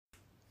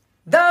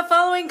The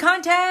following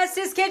contest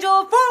is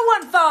scheduled for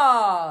one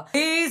fall.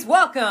 Please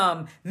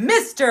welcome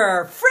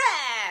Mr.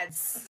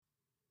 Freds.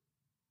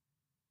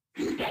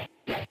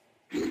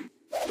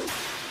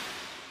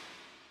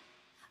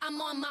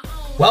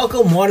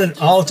 Welcome one and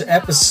all to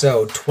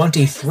episode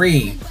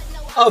 23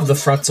 of the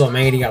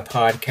Fretzelmania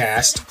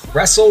podcast,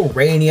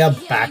 WrestleRania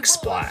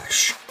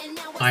Backsplash.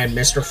 I am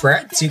Mr.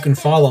 Fretz. You can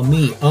follow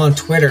me on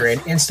Twitter and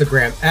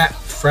Instagram at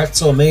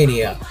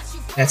Fretzelmania.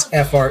 That's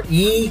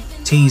F-R-E-T-Z-L-E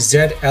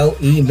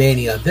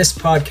Mania. This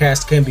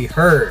podcast can be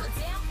heard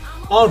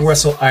on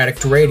Wrestle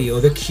Addict Radio,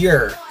 the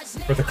cure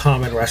for the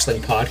common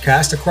wrestling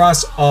podcast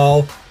across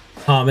all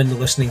common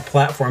listening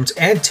platforms.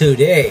 And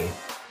today,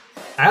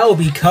 I'll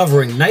be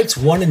covering nights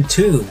 1 and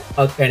 2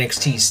 of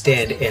NXT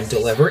Stand and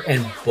Deliver,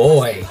 and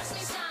boy,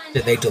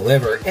 did they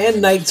deliver,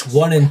 and nights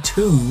 1 and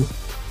 2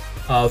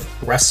 of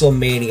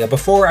WrestleMania.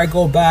 Before I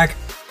go back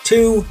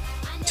to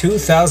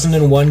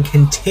 2001,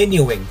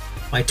 continuing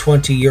my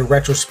 20-year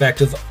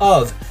retrospective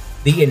of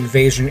the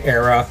Invasion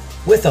era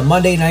with a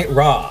Monday Night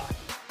Raw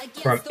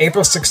from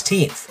April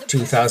 16th,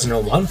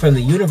 2001 from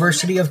the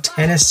University of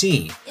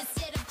Tennessee.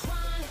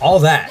 All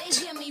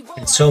that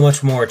and so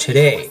much more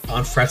today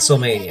on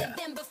Fretzelmania.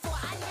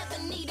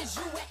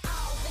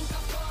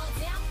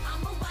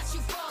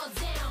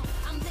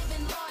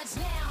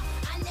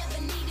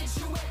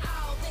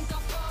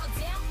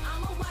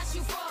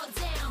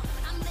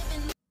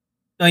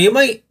 Now, you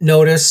might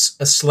notice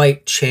a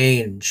slight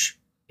change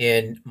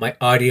in my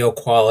audio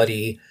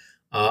quality.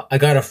 I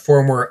got a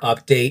firmware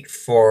update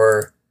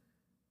for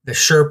the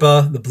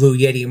Sherpa, the Blue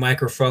Yeti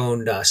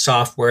microphone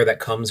software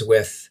that comes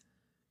with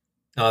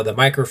the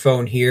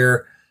microphone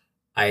here.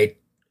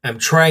 I'm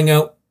trying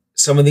out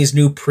some of these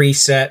new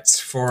presets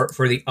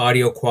for the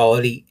audio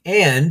quality,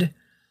 and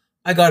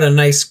I got a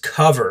nice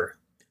cover,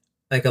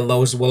 like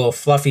those little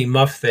fluffy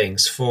muff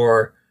things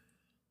for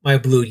my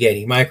Blue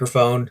Yeti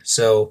microphone.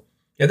 So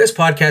yeah, this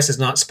podcast is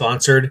not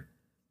sponsored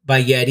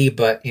by Yeti,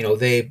 but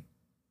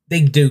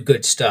they do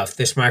good stuff.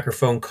 This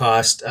microphone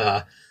cost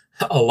a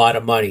lot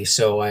of money,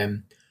 so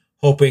I'm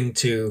hoping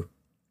to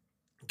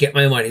get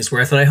my money's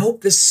worth, and I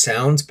hope this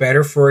sounds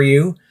better for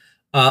you.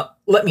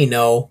 Let me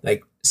know,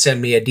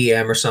 send me a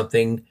DM or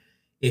something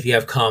if you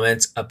have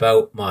comments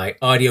about my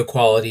audio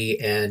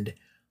quality and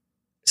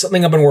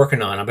something I've been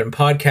working on. I've been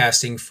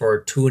podcasting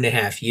for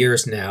 2.5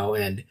 years now,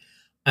 and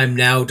I'm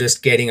now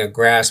just getting a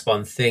grasp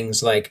on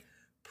things like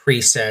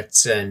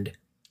presets and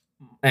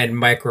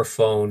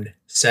microphone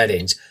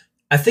settings.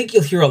 I think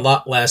you'll hear a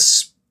lot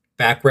less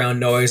background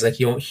noise.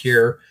 You won't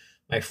hear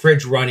my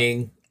fridge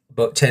running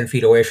about 10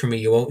 feet away from me.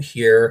 You won't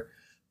hear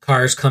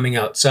cars coming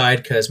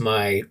outside because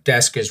my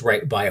desk is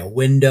right by a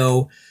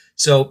window.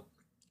 So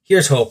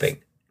here's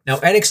hoping. Now,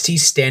 NXT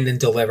Stand and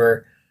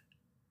Deliver,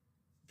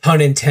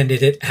 pun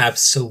intended, it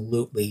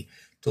absolutely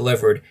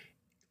delivered.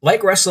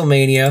 Like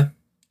WrestleMania,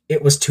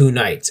 it was 2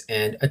 nights,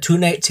 and a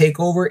 2-night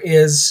takeover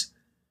is,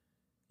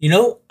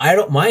 I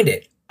don't mind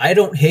it. I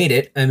don't hate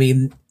it. I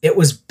mean, it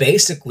was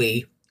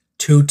basically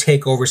 2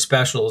 takeover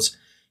specials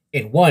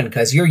in one,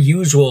 because your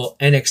usual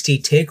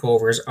NXT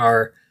takeovers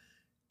are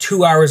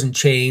 2 hours and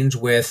change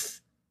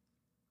with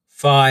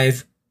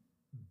 5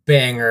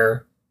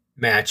 banger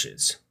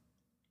matches.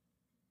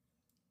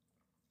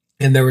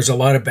 And there was a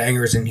lot of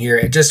bangers in here.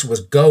 It just was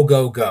go,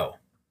 go, go.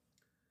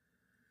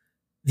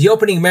 The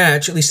opening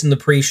match, at least in the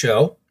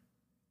pre-show,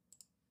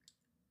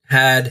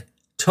 had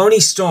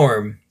Toni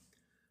Storm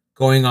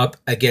going up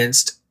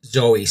against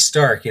Zoe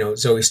Stark.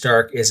 Zoe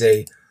Stark is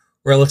a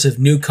relative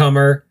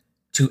newcomer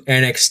to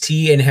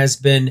NXT and has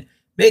been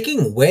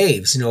making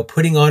waves,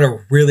 putting on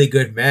a really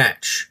good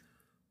match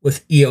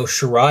with Io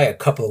Shirai a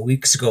couple of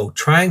weeks ago,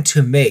 trying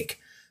to make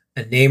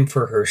a name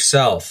for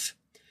herself.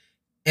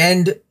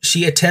 And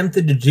she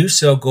attempted to do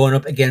so going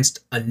up against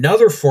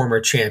another former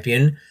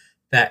champion,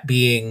 that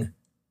being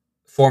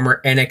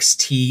former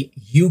NXT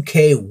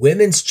UK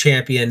Women's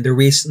Champion, the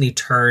recently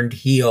turned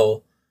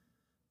heel,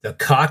 the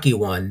cocky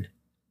one,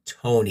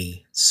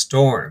 Toni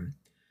Storm.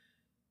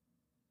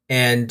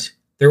 And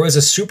there was a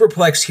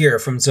superplex here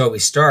from Zoe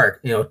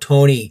Stark.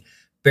 Toni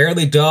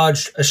barely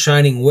dodged a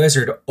Shining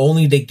Wizard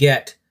only to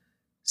get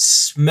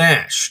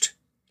smashed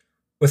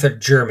with a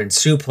German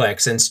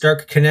suplex. And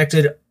Stark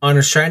connected on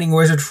a Shining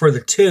Wizard for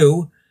the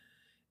 2.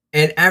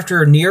 And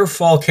after near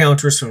fall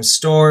counters from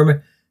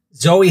Storm,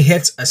 Zoe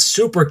hits a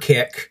super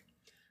kick.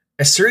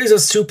 A series of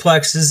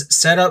suplexes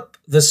set up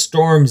the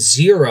Storm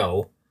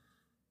 0.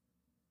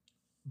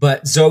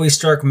 But Zoe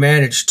Stark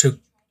managed to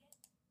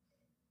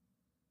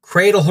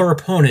cradle her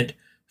opponent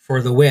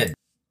for the win.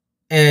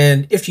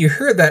 And if you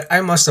heard that, I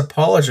must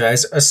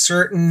apologize. A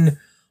certain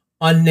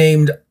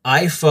unnamed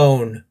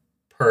iPhone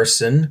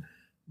person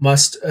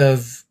must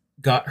have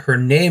got her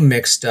name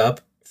mixed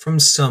up from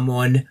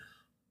someone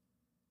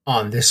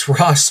on this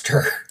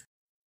roster.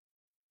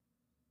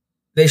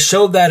 They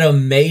showed that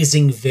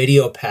amazing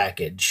video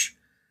package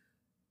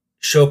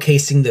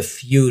showcasing the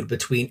feud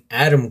between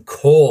Adam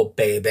Cole,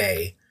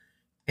 baby,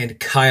 and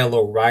Kyle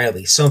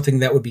O'Reilly, something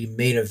that would be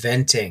main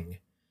eventing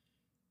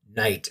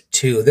night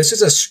 2. This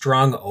is a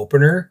strong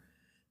opener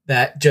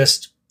that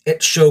just it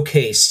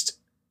showcased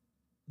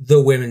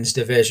the women's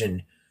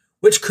division,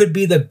 which could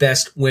be the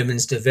best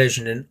women's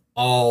division in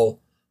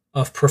all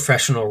of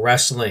professional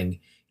wrestling.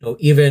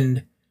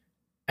 Even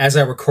as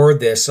I record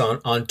this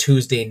on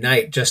Tuesday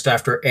night, just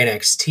after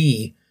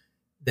NXT,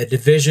 the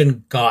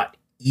division got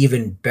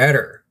even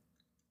better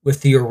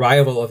with the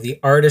arrival of the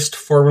artist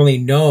formerly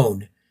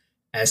known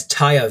as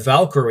Taya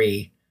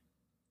Valkyrie,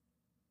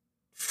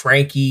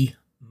 Frankie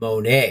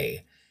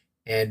Monet.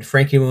 And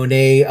Frankie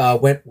Monet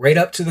went right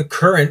up to the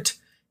current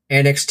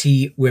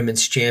NXT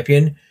Women's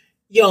Champion.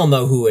 Y'all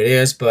know who it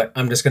is, but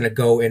I'm just going to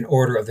go in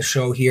order of the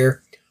show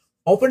here.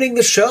 Opening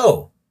the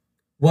show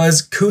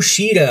was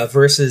Kushida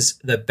versus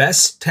the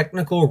best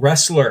technical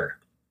wrestler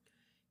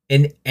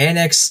in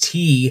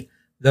NXT,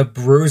 the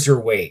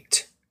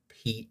Bruiserweight,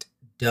 Pete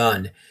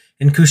Dunne.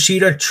 And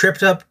Kushida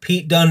tripped up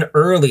Pete Dunne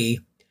early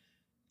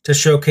to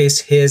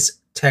showcase his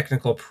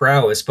technical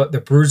prowess, but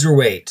the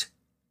Bruiserweight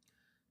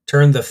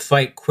turned the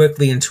fight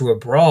quickly into a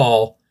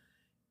brawl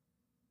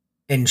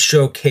and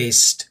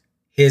showcased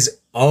his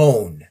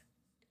own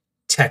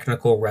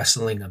technical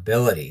wrestling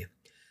ability.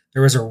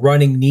 There was a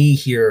running knee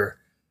here.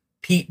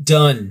 Pete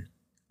Dunne,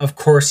 of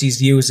course,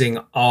 he's using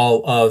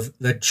all of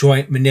the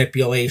joint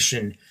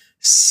manipulation,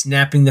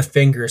 snapping the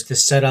fingers to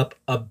set up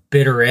a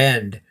bitter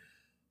end,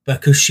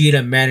 but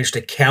Kushida managed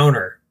to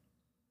counter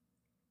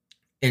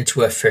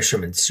into a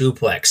fisherman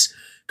suplex.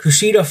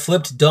 Kushida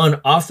flipped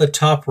Dunne off the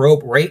top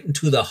rope right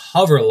into the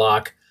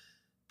hoverlock,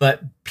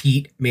 but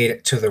Pete made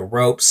it to the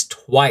ropes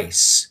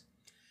twice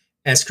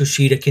as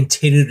Kushida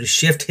continued to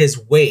shift his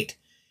weight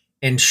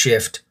and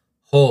shift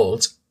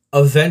holds.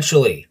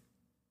 Eventually,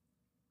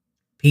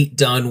 Pete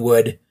Dunne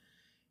would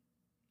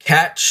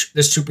catch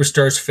the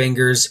superstar's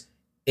fingers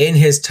in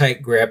his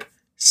tight grip,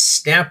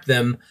 snap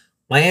them,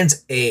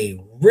 lands a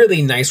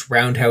really nice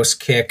roundhouse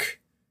kick,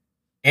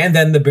 and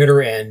then the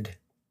bitter end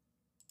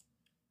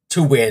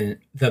to win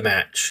the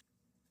match.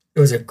 It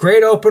was a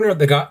great opener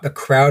that got the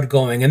crowd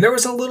going, and there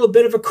was a little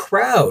bit of a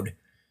crowd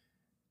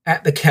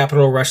at the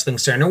Capitol Wrestling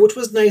Center, which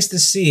was nice to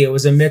see. It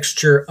was a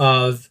mixture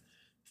of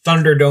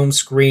Thunderdome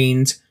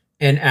screens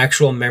and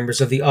actual members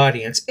of the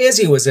audience.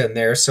 Izzy was in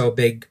there, so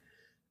big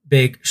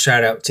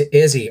shout out to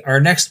Izzy. Our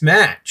next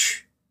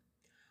match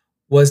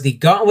was the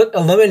Gauntlet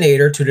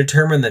Eliminator to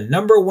determine the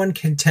number one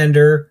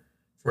contender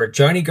for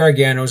Johnny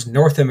Gargano's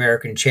North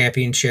American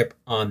Championship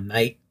on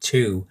night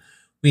 2.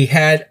 We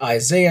had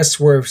Isaiah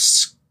Swerve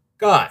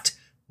Scott,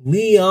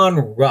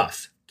 Leon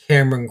Ruff,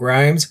 Cameron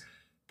Grimes,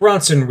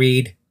 Bronson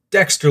Reed,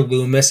 Dexter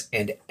Lumis,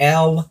 and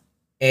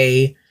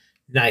L.A.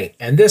 Knight.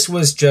 And this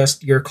was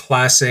just your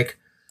classic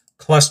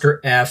Cluster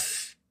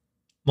F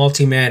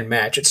multi-man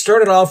match. It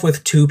started off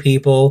with two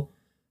people,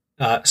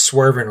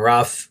 Swerve and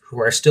Ruff, who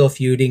are still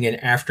feuding,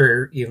 and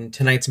after even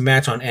tonight's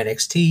match on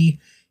NXT,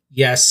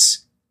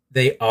 yes,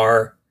 they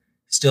are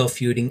still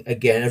feuding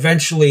again.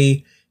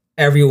 Eventually,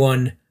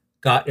 everyone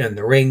got in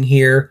the ring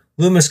here.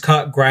 Lumis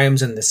caught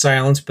Grimes in the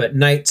silence, but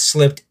Knight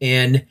slipped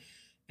in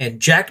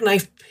and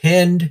jackknife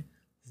pinned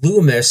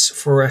Lumis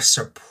for a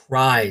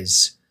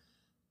surprise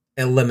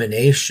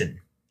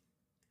elimination,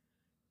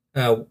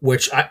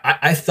 which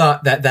I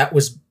thought that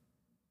was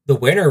the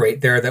winner right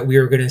there, that we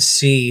were going to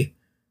see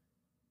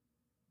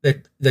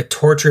the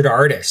tortured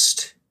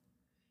artist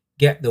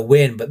get the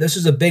win. But this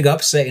was a big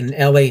upset in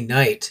LA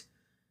Knight.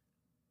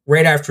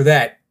 Right after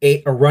that,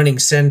 ate a running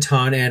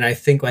senton and I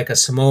think like a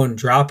Samoan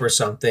drop or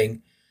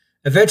something.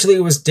 Eventually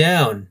it was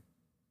down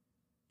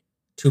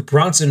to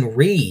Bronson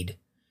Reed.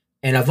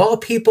 And of all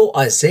people,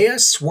 Isaiah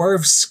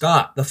Swerve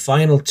Scott, the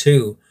final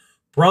two.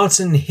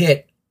 Bronson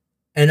hit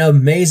an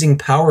amazing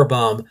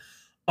powerbomb,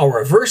 a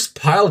reverse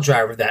pile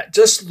driver that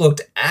just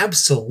looked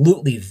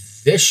absolutely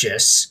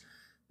vicious,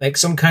 like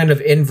some kind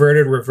of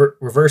inverted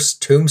reverse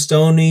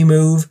tombstone-y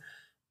move.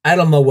 I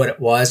don't know what it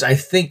was. I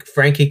think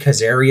Frankie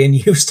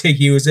Kazarian used to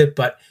use it,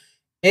 but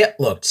it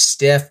looked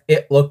stiff.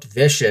 It looked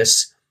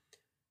vicious.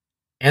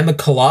 And the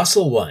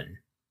Colossal One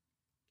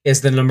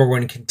is the number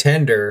one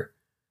contender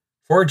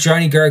for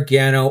Johnny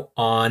Gargano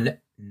on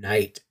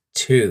night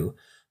 2.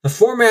 The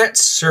format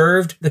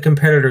served the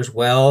competitors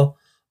well,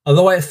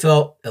 although I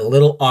felt a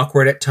little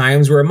awkward at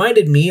times. It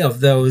reminded me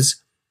of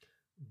those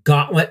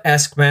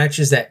gauntlet-esque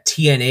matches that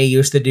TNA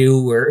used to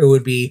do, where it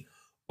would be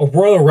a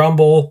Royal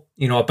Rumble,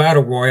 a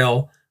Battle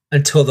Royal,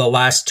 until the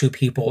last two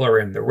people are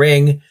in the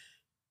ring,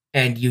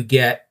 and you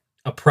get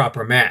a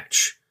proper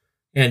match.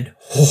 And,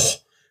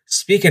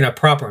 speaking of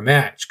proper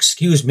match,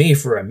 excuse me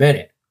for a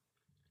minute.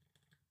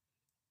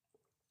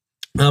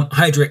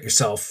 Hydrate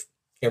yourself,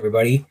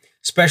 everybody,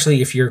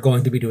 especially if you're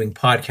going to be doing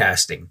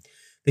podcasting.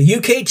 The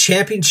UK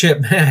Championship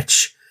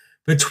match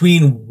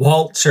between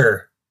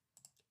Walter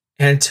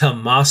and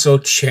Tommaso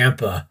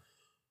Ciampa.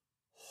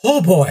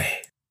 Oh boy.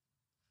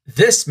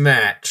 This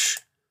match,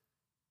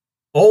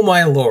 oh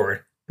my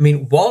lord. I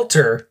mean,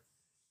 Walter,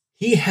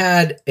 he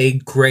had a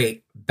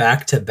great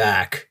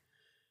back-to-back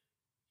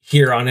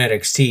here on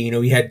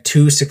NXT. He had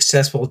 2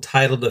 successful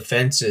title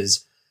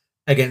defenses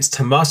against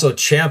Tommaso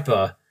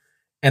Ciampa,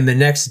 and the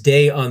next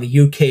day on the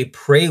UK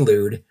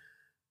Prelude,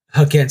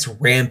 against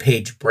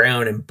Rampage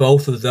Brown, and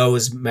both of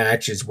those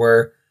matches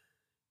were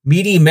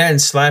meaty men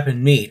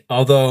slapping meat.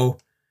 Although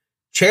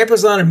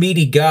Ciampa's not a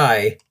meaty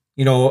guy,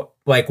 you know,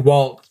 like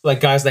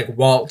guys like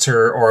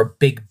Walter or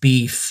Big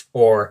Beef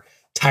or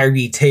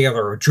Tyree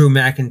Taylor or Drew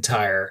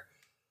McIntyre,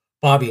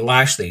 Bobby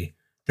Lashley.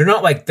 They're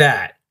not like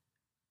that.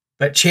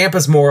 But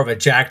Ciampa's more of a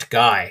jacked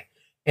guy.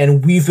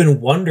 And we've been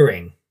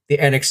wondering, the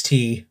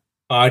NXT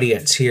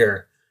audience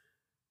here,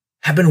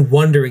 have been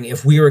wondering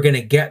if we were going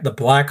to get the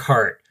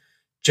Blackheart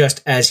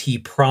just as he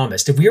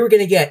promised. If we were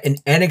going to get an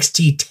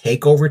NXT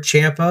TakeOver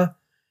Ciampa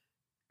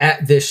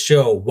at this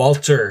show,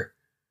 Walter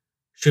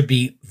should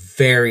be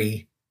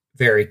very,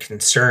 very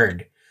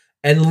concerned.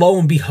 And lo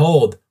and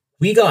behold,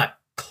 we got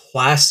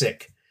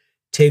classic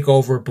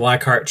TakeOver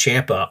Blackheart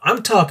Ciampa.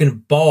 I'm talking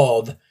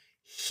bald,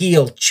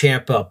 heel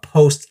Ciampa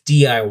post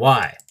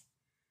DIY.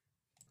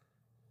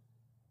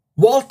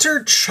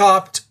 Walter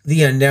chopped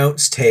the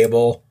announce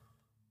table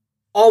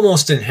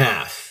almost in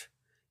half.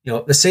 You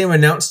know, the same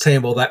announce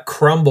table that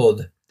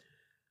crumbled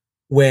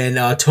when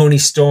Tony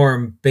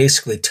Storm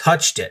basically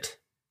touched it.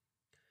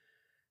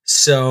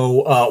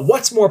 So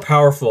what's more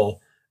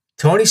powerful,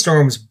 Tony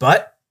Storm's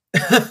butt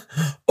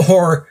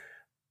or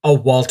a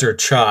Walter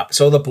chop?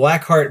 So the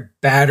Blackheart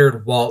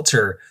battered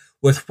Walter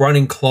with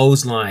running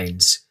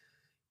clotheslines.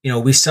 You know,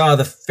 we saw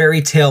the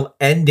fairy tale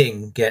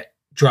ending get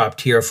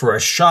dropped here for a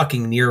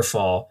shocking near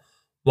fall.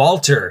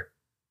 Walter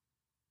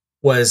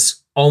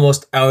was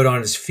almost out on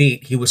his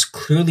feet. He was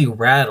clearly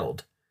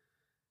rattled.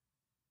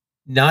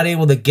 Not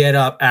able to get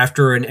up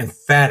after an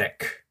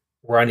emphatic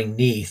running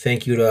knee.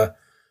 Thank you to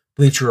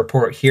Bleacher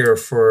Report here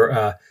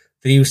for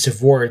the use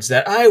of words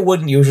that I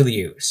wouldn't usually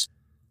use.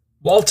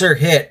 Walter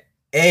hit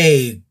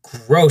a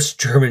gross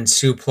German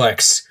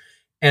suplex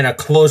and a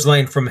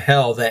clothesline from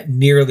hell that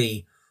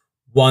nearly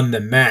won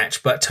the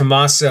match. But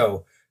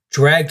Tommaso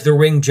dragged the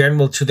ring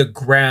general to the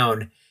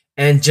ground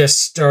and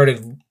just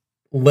started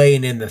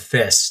laying in the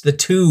fists. The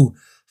two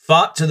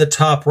fought to the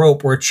top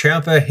rope where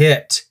Ciampa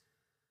hit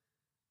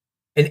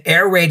an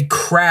air raid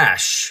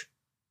crash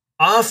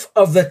off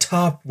of the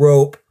top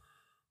rope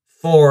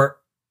for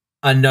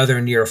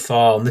another near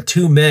fall. And the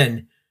two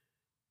men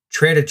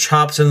traded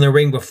chops in the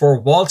ring before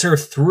Walter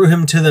threw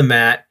him to the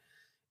mat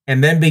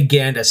and then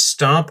began to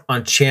stomp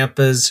on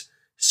Ciampa's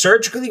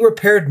surgically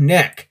repaired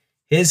neck,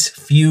 his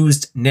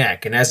fused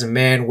neck. And as a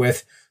man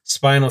with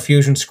spinal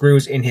fusion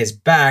screws in his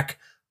back,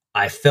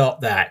 I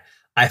felt that.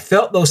 I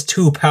felt those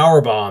two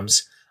power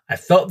bombs. I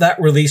felt that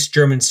released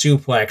German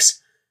suplex.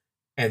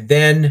 And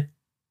then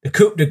the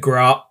coup de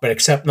grace, but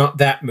except not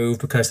that move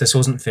because this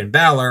wasn't Finn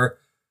Balor,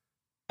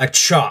 a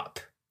chop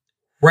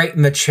right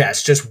in the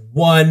chest. Just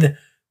one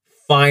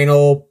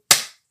final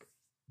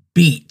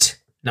beat,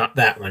 not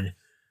that one,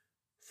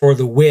 for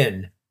the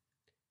win.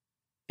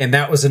 And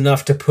that was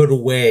enough to put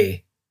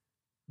away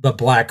the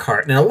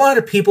Blackheart. Now, a lot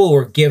of people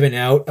were giving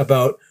out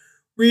about,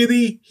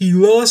 really, he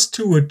lost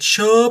to a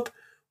chop?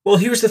 Well,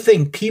 here's the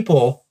thing.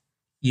 People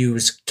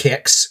use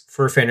kicks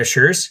for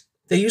finishers.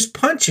 They use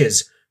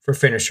punches for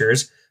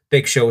finishers.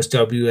 Big Show's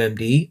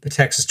WMD, the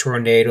Texas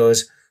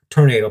Tornadoes,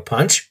 Tornado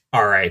Punch,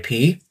 RIP.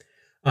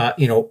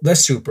 You know, the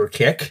super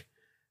kick,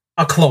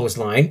 a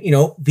clothesline, you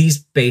know, these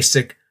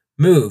basic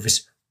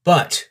moves.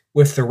 But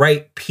with the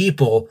right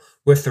people,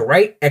 with the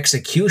right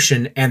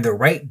execution and the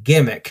right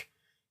gimmick,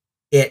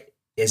 it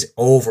is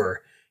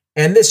over.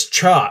 And this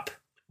chop,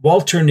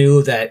 Walter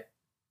knew that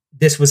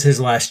this was his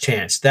last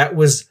chance. That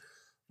was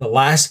the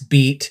last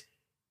beat.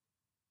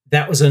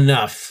 That was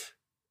enough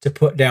to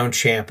put down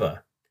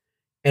Ciampa.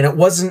 And it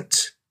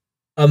wasn't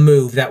a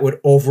move that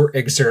would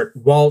overexert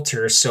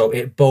Walter, so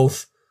it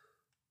both,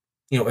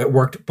 you know, it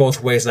worked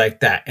both ways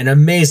like that. An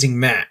amazing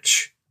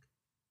match.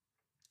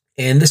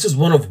 And this was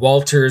one of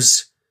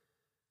Walter's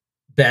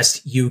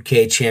best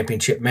UK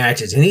championship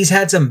matches. And he's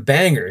had some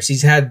bangers.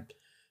 He's had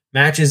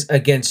matches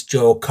against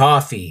Joe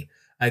Coffey,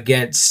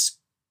 against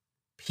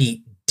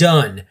Pete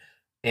Dunne,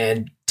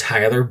 and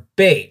Tyler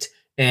Bate,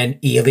 and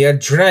Ilya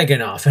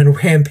Dragunov, and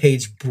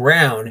Rampage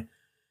Brown.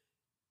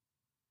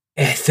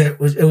 And it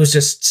was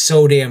just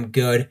so damn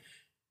good.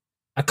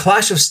 A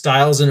clash of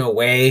styles in a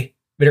way,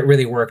 but it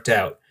really worked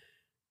out.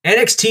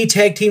 NXT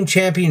Tag Team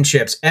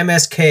Championships,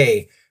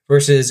 MSK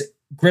versus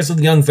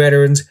Grizzled Young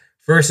Veterans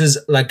versus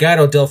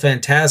Legado del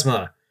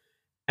Fantasma.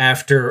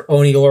 After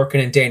Oney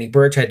Lorcan and Danny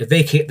Burch had to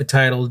vacate the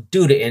title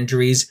due to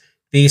injuries,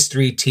 these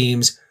three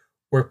teams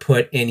were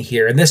put in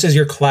here. And this is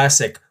your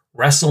classic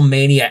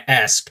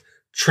WrestleMania-esque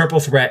triple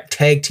threat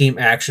tag team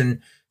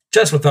action,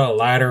 just without a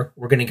ladder.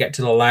 We're going to get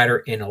to the ladder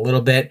in a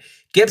little bit.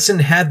 Gibson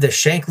had the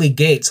Shankly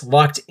Gates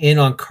locked in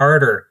on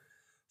Carter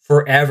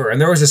forever. And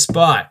there was a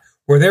spot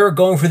where they were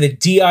going for the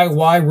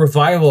DIY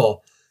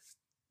revival,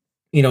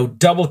 you know,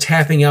 double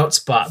tapping out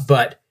spot.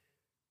 But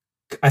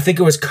I think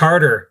it was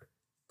Carter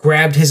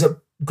grabbed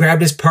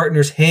his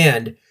partner's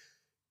hand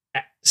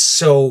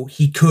so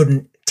he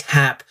couldn't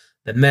tap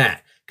the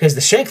mat. Because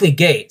the Shankly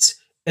Gates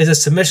is a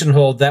submission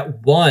hold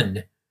that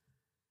won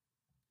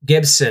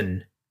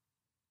Gibson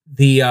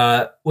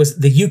was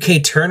the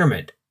UK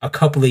tournament a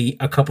couple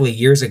of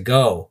years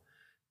ago.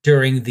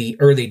 during the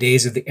early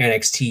days of the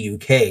NXT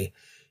UK.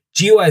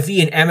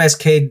 GOIV and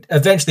MSK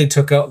eventually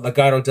took out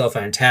Legado del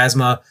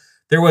Fantasma.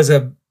 There was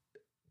a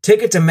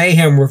Ticket to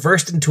Mayhem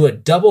reversed into a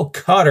double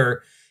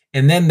cutter,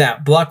 and then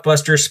that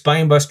blockbuster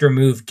spinebuster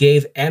move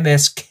gave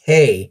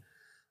MSK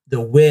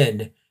the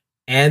win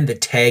and the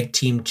tag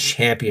team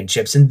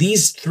championships. And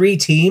these three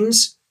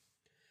teams,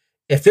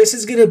 if this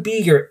is going to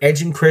be your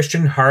Edge and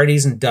Christian,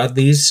 Hardys and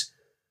Dudleys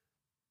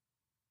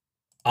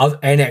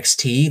of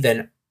NXT,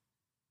 then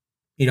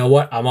you know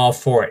what? I'm all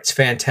for it. It's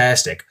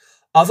fantastic.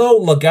 Although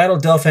Legado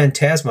del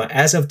Fantasma,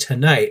 as of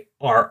tonight,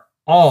 are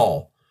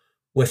all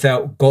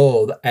without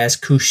gold, as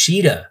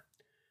Kushida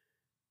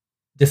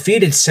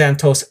defeated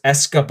Santos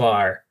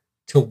Escobar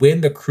to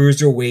win the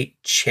Cruiserweight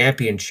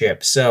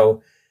Championship.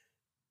 So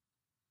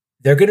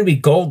they're going to be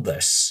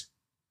goldless,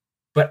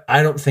 but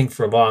I don't think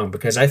for long,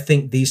 because I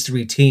think these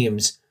three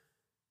teams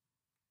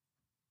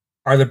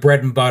are the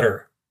bread and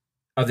butter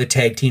of the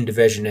tag team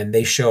division, and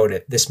they showed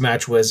it. This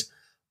match was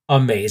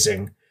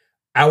amazing.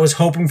 I was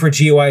hoping for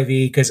GOIV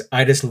because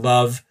I just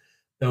love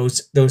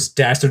those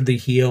dastardly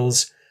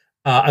heels.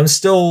 I'm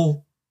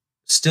still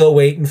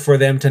waiting for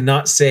them to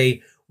not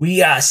say,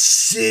 "We are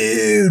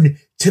soon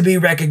to be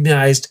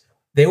recognized."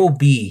 They will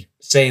be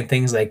saying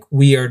things like,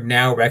 "We are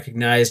now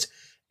recognized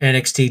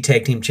NXT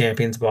Tag Team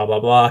Champions, blah, blah,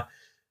 blah."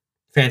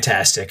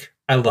 Fantastic.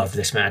 I love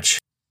this match.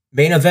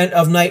 Main event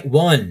of night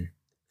one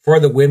for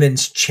the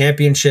Women's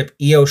Championship,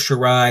 Io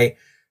Shirai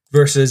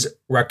versus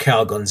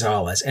Raquel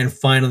Gonzalez. And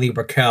finally,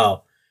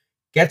 Raquel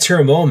gets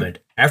her moment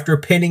after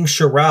pinning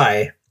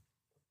Shirai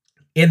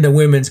in the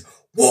Women's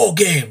War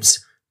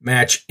Games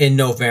match in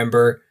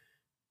November.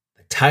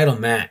 The title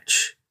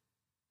match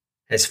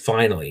has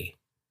finally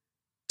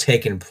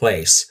taken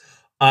place.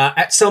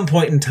 At some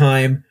point in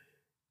time,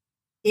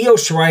 Io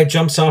Shirai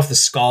jumps off the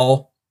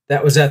skull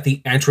that was at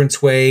the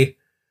entranceway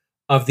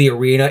of the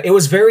arena. It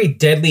was very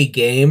Deadly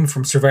Game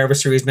from Survivor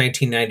Series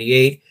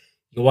 1998.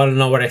 You want to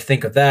know what I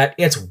think of that?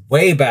 It's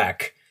way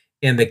back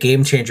in the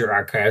Game Changer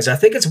archives. I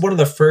think it's one of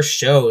the first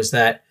shows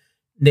that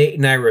Nate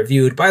and I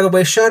reviewed. By the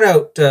way, shout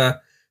out to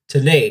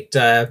Nate.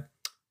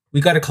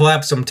 We got to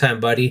collab sometime,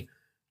 buddy.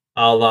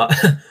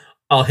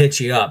 I'll hit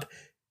you up.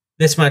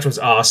 This match was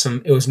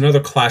awesome. It was another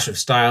clash of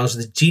styles.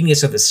 The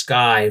Genius of the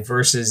Sky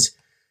versus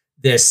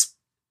this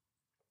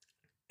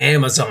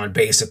Amazon,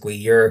 basically.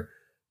 Your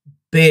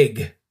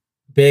big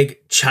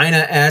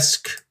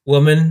China-esque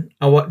woman.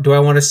 Do I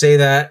want to say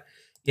that?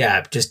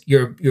 Yeah, just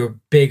your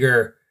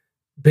bigger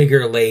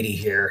lady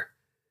here.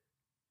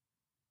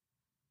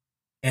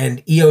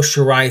 And Io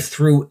Shirai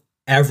threw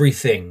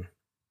everything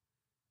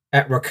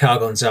at Raquel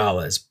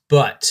Gonzalez,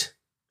 but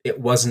it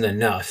wasn't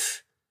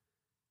enough.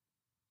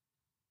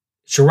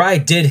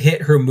 Shirai did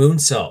hit her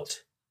moonsault,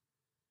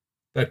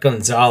 but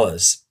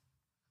Gonzalez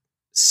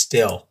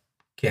still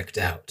kicked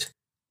out.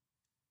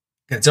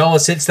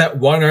 Gonzalez hits that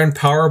one-arm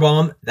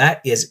powerbomb.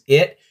 That is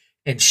it.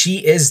 And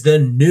she is the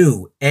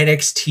new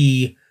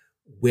NXT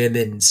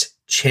Women's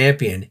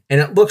Champion.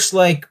 And it looks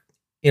like,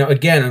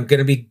 again, I'm going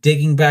to be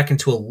digging back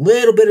into a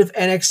little bit of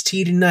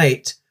NXT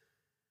tonight,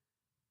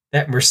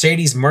 that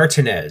Mercedes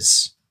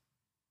Martinez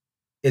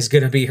is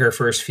going to be her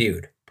first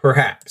feud,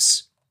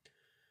 perhaps.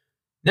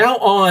 Now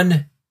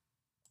on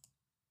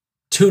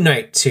to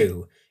night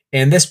two.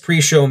 And this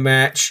pre-show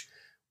match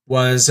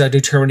was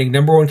determining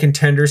number one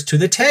contenders to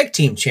the Tag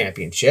Team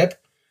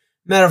Championship.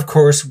 And that, of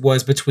course,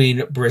 was between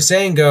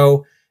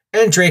Breezango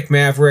and Drake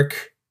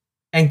Maverick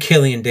and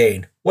Killian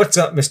Dane. What's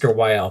up, Mr.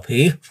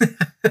 YLP?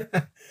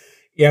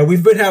 Yeah,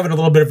 we've been having a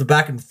little bit of a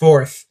back and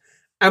forth.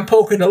 I'm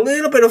poking a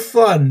little bit of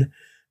fun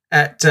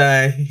at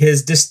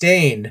his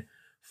disdain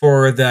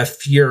for the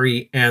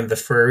Fury and the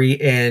Furry.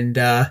 And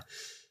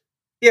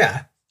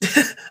yeah,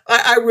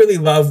 I really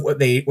love what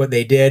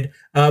they did.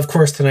 Of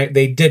course, tonight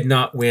they did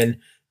not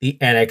win the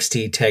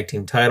NXT Tag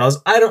Team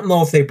titles. I don't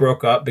know if they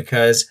broke up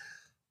because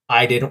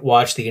I didn't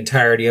watch the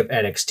entirety of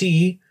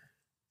NXT,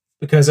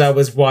 because I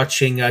was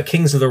watching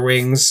Kings of the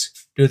Rings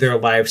do their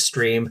live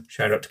stream.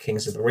 Shout out to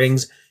Kings of the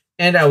Rings.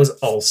 And I was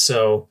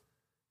also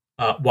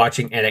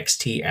watching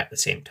NXT at the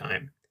same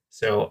time.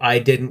 So I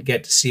didn't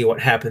get to see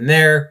what happened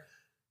there.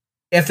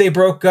 If they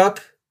broke up,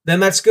 then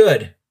that's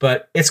good.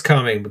 But it's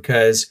coming,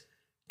 because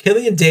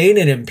Killian Dane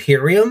and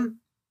Imperium,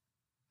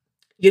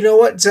 you know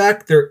what,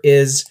 Zach? There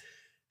is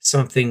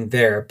something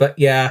there. But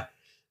yeah,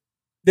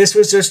 this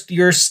was just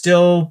your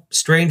still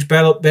strange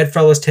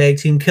bedfellows tag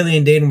team.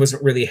 Killian Dane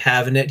wasn't really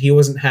having it. He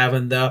wasn't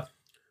having the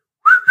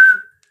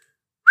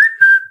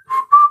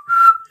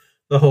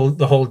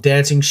whole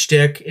dancing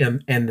shtick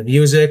and the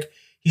music.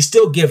 He's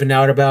still giving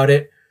out about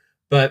it.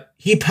 But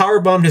he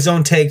powerbombed his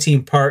own tag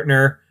team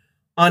partner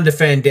onto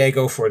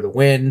Fandango for the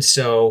win.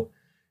 So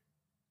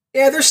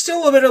yeah, there's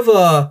still a bit of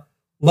a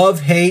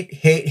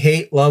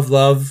love-hate,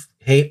 love,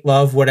 hate,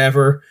 love,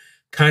 whatever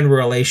kind of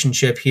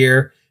relationship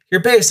here.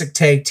 Your basic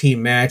tag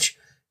team match.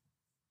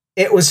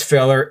 It was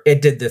filler.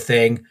 It did the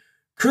thing.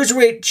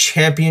 Cruiserweight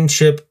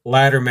Championship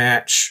ladder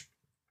match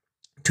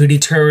to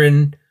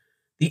determine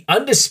the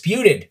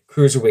undisputed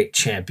Cruiserweight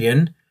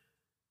Champion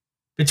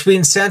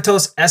between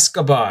Santos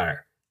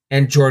Escobar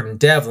and Jordan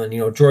Devlin.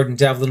 You know, Jordan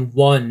Devlin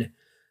won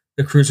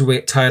the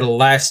Cruiserweight title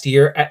last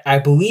year at, I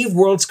believe,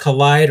 Worlds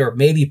Collide or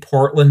maybe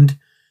Portland.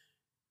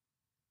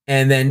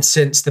 And then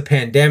since the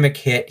pandemic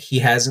hit, he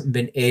hasn't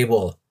been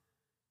able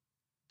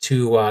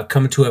to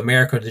come to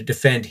America to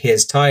defend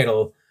his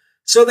title.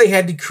 So they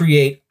had to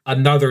create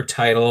another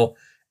title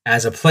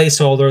as a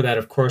placeholder that,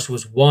 of course,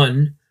 was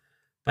won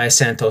by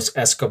Santos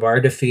Escobar,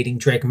 defeating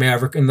Drake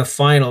Maverick in the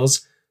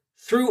finals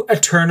through a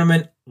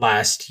tournament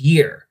last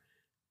year.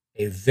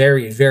 A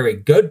very, very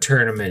good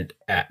tournament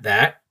at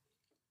that.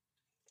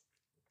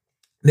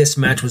 This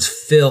match was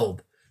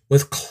filled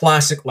with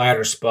classic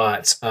ladder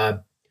spots.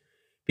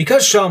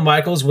 Because Shawn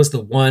Michaels was the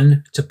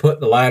one to put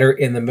the ladder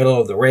in the middle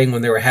of the ring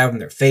when they were having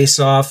their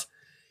face-off,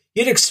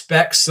 you'd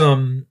expect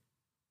some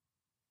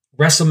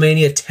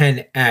WrestleMania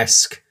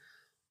 10-esque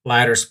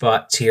ladder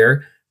spots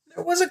here.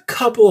 There was a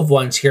couple of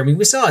ones here. I mean,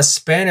 we saw a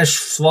Spanish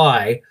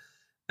fly,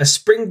 a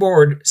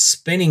springboard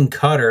spinning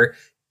cutter,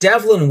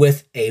 Devlin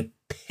with a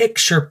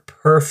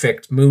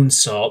picture-perfect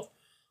moonsault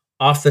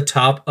off the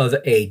top of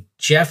a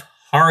Jeff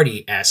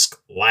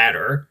Hardy-esque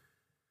ladder.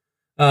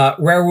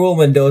 Raul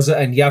Mendoza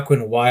and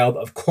Joaquin Wilde,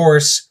 of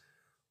course,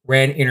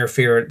 ran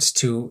interference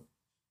to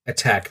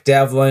attack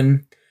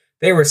Devlin.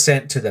 They were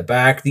sent to the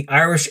back. The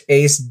Irish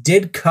Ace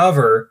did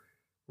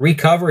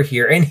recover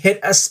here, and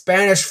hit a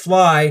Spanish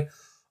fly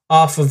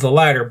off of the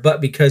ladder, but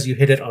because you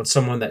hit it on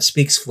someone that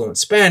speaks fluent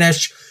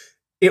Spanish,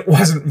 it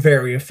wasn't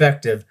very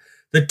effective.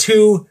 The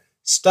two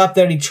stopped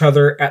at each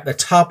other at the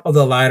top of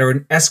the ladder,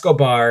 and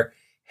Escobar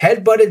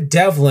headbutted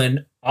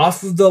Devlin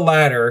off of the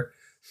ladder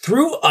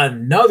through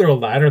another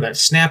ladder that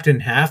snapped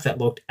in half that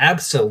looked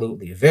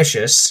absolutely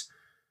vicious.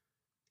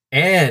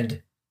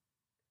 And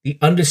the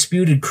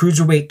undisputed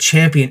Cruiserweight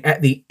champion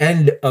at the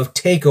end of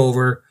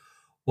TakeOver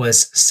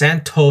was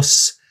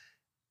Santos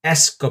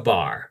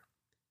Escobar.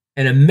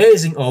 An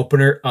amazing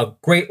opener, a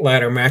great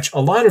ladder match, a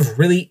lot of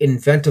really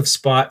inventive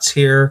spots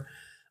here.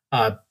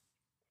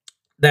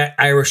 That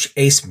Irish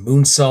Ace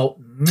moonsault,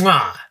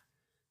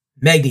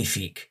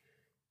 magnifique.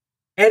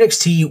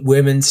 NXT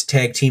Women's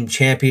Tag Team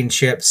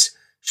Championships,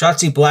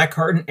 Shotzi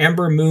Blackheart and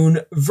Ember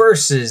Moon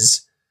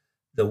versus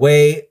The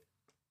Way.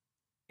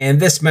 And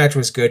this match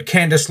was good.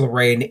 Candice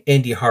LeRae and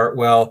Indy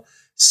Hartwell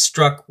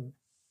struck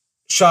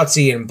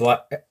Shotzi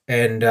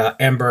and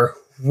Ember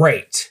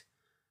right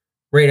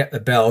at the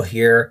bell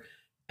here.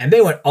 And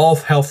they went all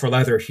hell for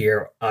leather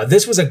here.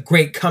 This was a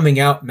great coming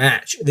out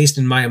match, at least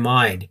in my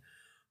mind,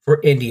 for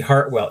Indy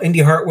Hartwell.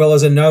 Indy Hartwell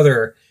is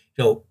another,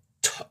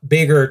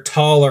 bigger,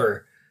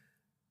 taller,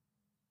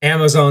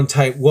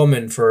 Amazon-type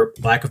woman, for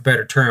lack of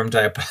better terms.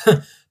 I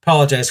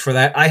apologize for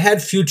that. I had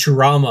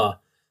Futurama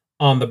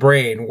on the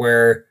brain,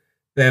 where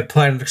the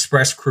Planet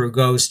Express crew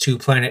goes to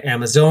Planet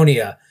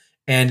Amazonia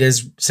and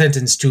is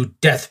sentenced to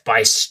death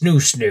by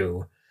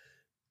snoo.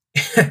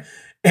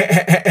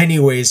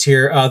 Anyways,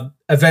 here,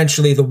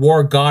 eventually the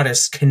War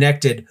Goddess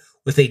connected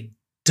with a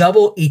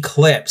double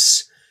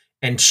eclipse,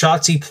 and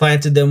Shotzi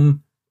planted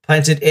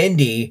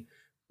Indy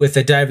with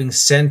a diving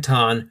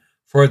senton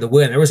for the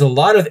win. There was a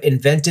lot of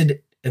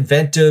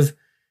inventive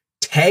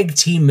tag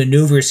team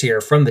maneuvers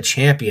here from the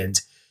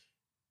champions.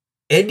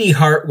 Indy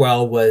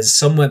Hartwell was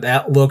someone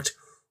that looked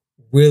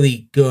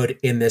really good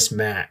in this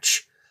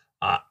match.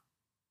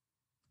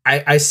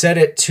 I said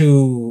it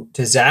to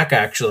Zach,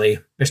 actually,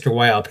 Mr.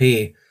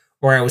 YLP,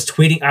 where I was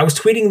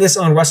tweeting this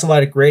on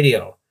WrestleAddict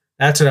Radio.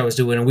 That's what I was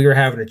doing, and we were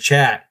having a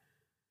chat.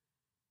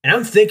 And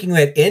I'm thinking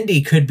that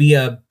Indy could be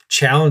a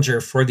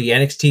challenger for the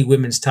NXT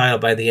Women's title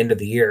by the end of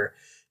the year.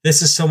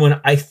 This is someone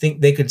I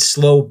think they could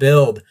slow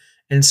build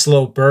and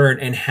slow burn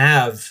and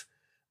have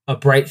a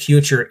bright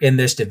future in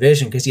this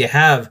division, because you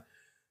have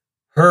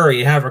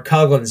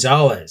Raquel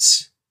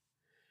Gonzalez,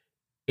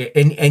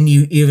 and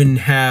you even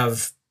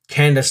have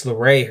Candice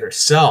LeRae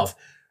herself,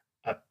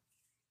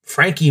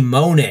 Frankie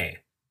Monet,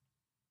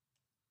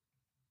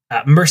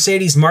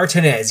 Mercedes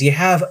Martinez. You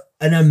have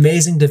an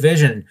amazing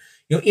division.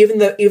 Even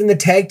the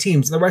tag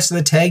teams, the rest of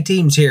the tag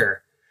teams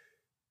here.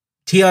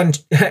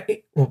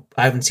 Well,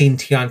 I haven't seen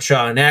Tian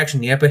Shaw in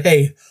action yet, but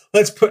hey,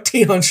 let's put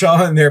Tian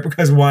Shaw in there,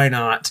 because why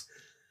not?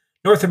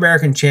 North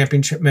American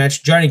Championship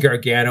match, Johnny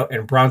Gargano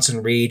and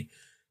Bronson Reed.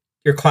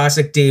 Your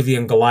classic Davey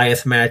and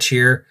Goliath match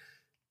here.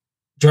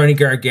 Johnny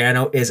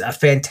Gargano is a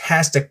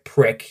fantastic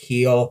prick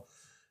heel,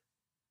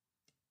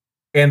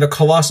 and the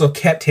Colossal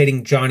kept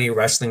hitting Johnny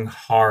Wrestling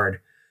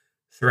hard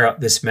throughout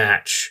this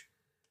match.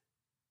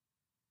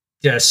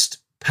 Just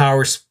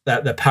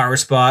the power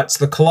spots.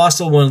 The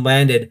Colossal one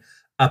landed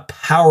a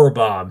power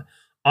bomb.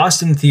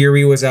 Austin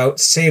Theory was out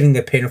saving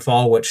the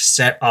pinfall, which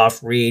set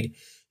off Reed.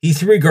 He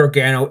threw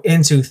Gargano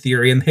into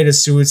Theory and hit a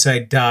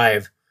suicide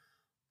dive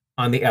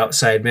on the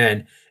outside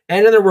man.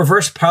 And then a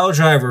reverse pile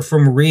driver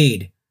from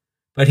Reed,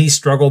 but he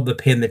struggled to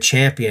pin the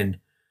champion.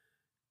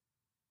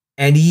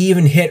 And he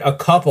even hit a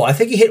couple. I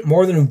think he hit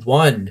more than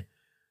one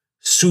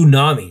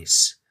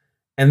tsunamis.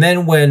 And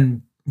then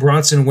when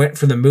Bronson went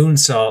for the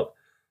moonsault,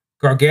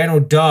 Gargano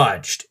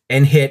dodged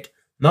and hit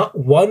not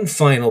one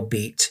final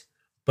beat,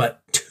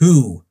 but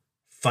two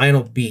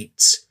final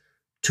beats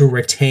to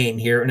retain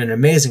here in an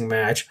amazing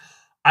match.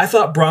 I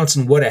thought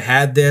Bronson would have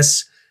had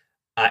this.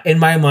 In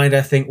my mind,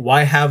 I think,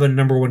 why have a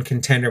number one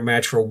contender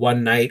match for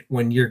one night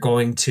when you're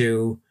going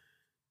to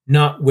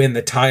not win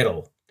the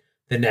title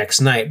the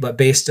next night? But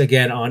based,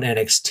 again, on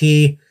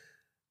NXT,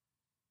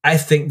 I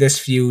think this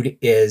feud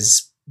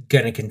is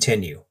going to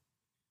continue.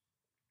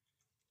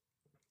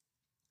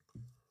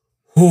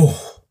 Whew.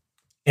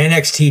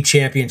 NXT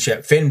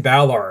Championship, Finn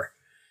Balor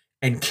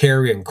and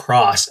Karrion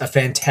Kross. A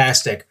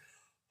fantastic,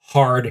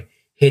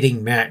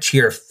 hard-hitting match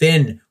here.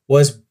 Finn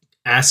was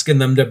asking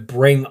them to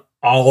bring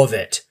all of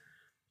it.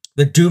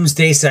 The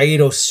Doomsday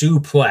Saito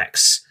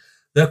suplex,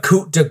 the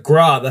coup de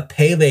grace, the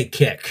Pele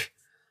kick,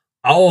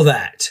 all of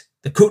that.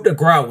 The coup de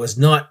grace was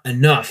not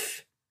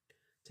enough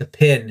to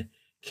pin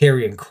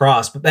Karrion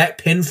Kross, but that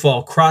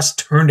pinfall, Kross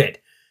turned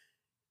it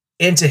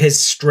into his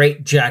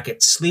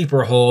straitjacket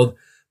sleeper hold.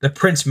 The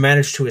Prince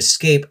managed to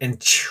escape and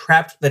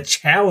trapped the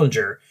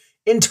challenger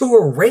into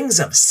a Rings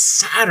of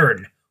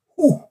Saturn.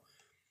 Whew.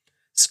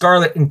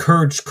 Scarlett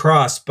encouraged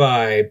Kross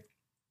by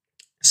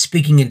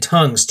speaking in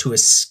tongues to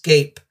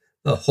escape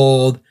the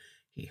hold.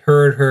 He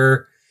heard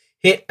her,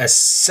 hit a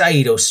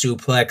Saito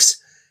suplex,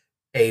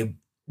 a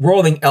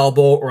rolling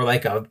elbow, or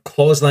like a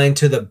clothesline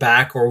to the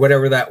back, or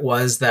whatever that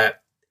was,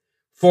 that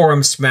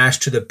forearm smash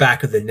to the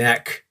back of the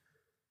neck.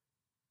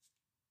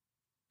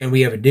 And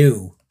we have a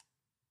new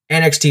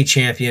NXT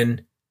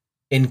champion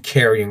in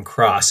Karrion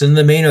Kross. In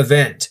the main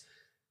event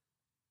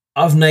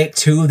of night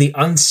 2, the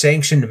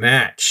unsanctioned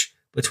match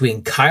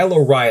between Kyle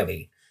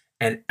O'Reilly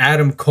and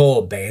Adam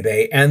Cole,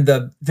 baby. And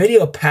the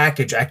video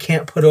package I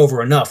can't put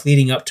over enough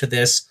leading up to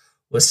this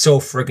was so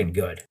friggin'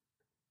 good.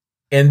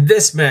 And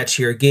this match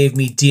here gave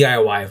me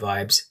DIY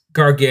vibes,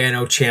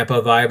 Gargano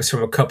Ciampa vibes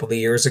from a couple of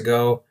years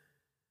ago.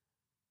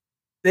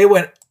 They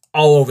went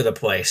all over the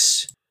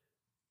place.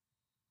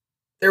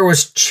 There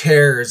was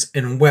chairs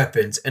and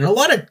weapons and a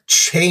lot of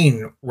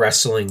chain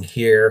wrestling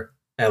here,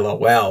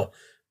 LOL.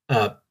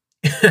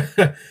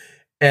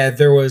 And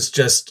there was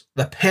just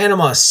the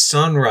Panama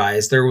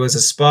Sunrise. There was a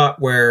spot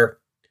where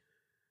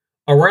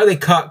O'Reilly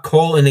caught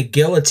Cole in a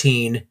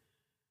guillotine,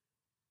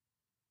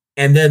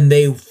 and then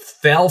they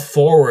fell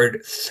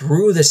forward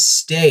through the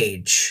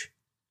stage.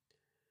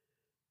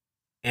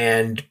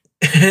 And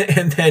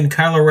then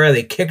Kyle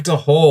O'Reilly kicked a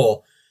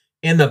hole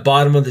in the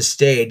bottom of the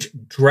stage,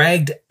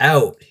 dragged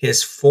out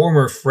his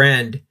former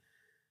friend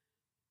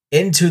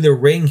into the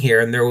ring here,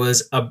 and there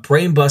was a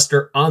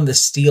brainbuster on the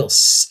steel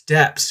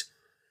steps.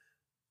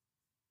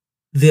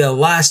 The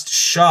last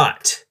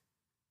shot,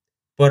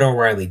 but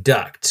O'Reilly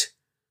ducked.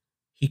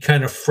 He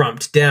kind of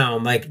frumped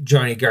down like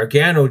Johnny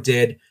Gargano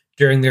did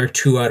during their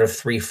 2 out of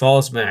 3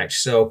 falls match.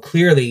 So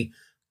clearly,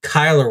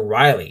 Kyle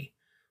O'Reilly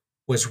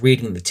was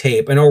reading the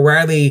tape, and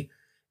O'Reilly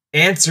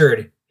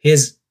answered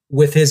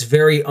with his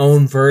very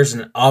own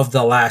version of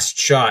the last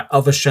shot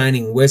of a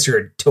Shining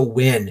Wizard to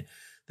win.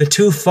 The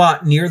two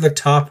fought near the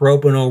top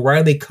rope, and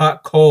O'Reilly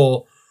caught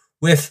Cole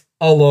with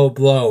a low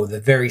blow, the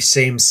very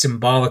same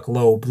symbolic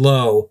low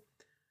blow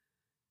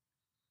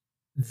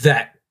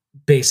that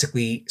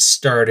basically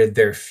started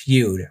their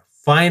feud.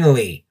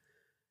 Finally,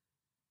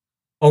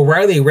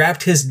 O'Reilly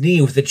wrapped his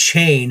knee with a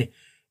chain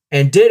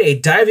and did a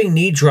diving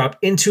knee drop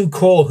into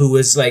Cole, who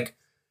was like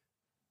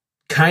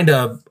kind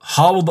of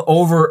hobbled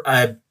over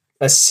a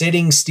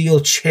sitting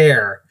steel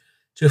chair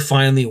to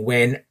finally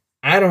win.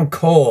 Adam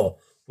Cole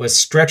was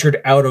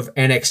stretchered out of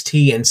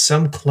NXT, and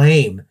some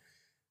claim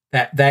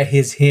that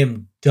is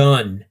him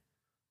done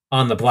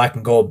on the Black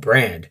and Gold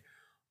brand.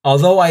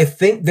 Although I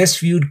think this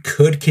feud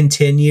could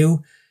continue,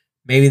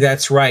 maybe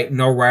that's right, and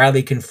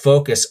O'Reilly can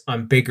focus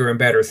on bigger and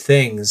better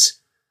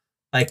things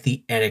like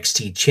the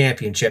NXT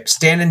Championship.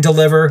 Stand and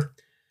deliver.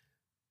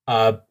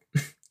 I'm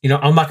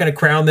not going to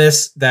crown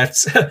this.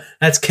 That's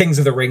Kings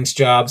of the Rings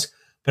jobs,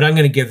 but I'm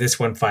going to give this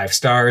one 5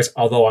 stars,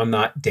 although I'm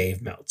not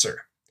Dave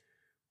Meltzer.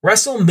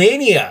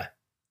 WrestleMania.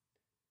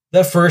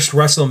 The first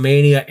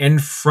WrestleMania in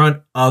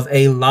front of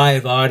a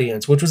live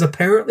audience, which was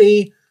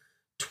apparently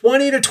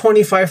 20 to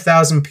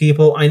 25,000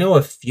 people. I know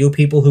a few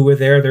people who were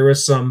there. There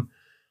was some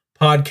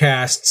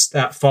podcasts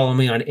that follow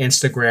me on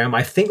Instagram.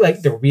 I think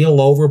like the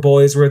Real Over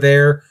Boys were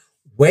there.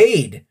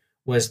 Wade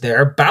was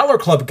there. Balor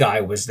Club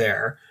guy was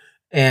there.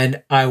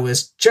 And I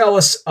was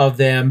jealous of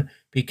them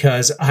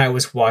because I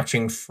was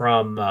watching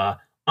from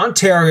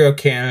Ontario,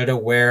 Canada,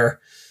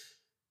 where,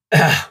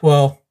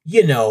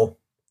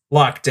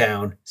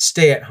 lockdown,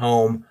 stay at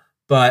home.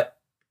 But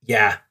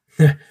yeah,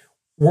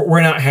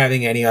 we're not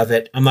having any of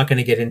it. I'm not going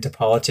to get into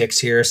politics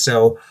here,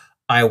 so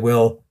I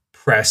will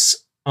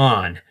press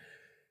on.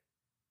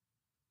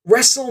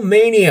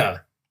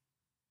 WrestleMania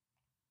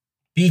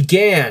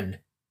began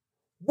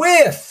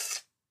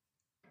with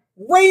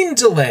rain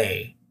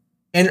delay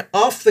and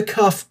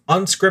off-the-cuff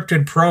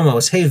unscripted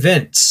promos. Hey,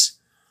 Vince,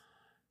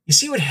 you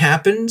see what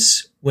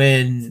happens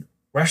when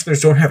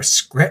wrestlers don't have a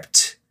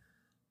script?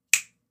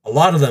 A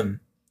lot of them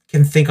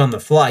can think on the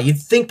fly.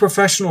 You'd think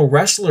professional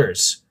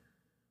wrestlers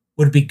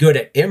would be good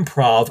at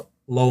improv.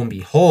 Lo and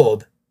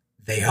behold,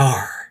 they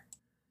are.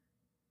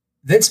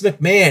 Vince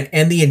McMahon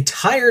and the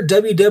entire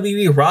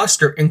WWE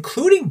roster,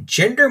 including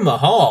Jinder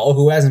Mahal,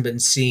 who hasn't been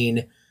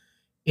seen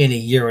in a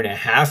year and a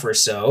half or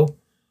so,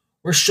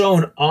 were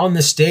shown on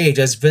the stage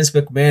as Vince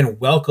McMahon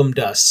welcomed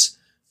us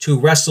to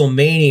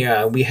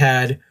WrestleMania. We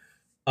had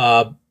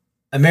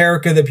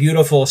America the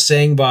Beautiful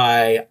sang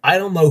by, I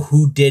don't know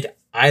who did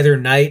either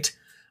night.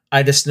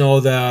 I just know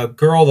the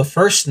girl the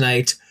first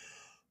night.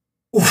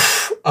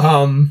 Oof,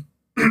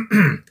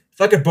 if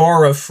I could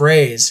borrow a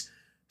phrase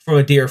from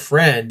a dear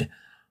friend,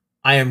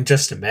 I am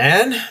just a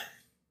man.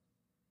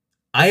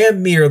 I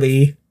am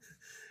merely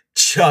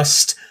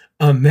just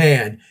a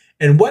man.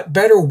 And what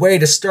better way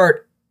to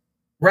start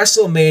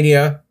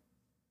WrestleMania,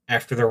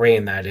 after the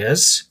rain that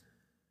is,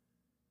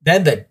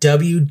 than the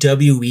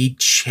WWE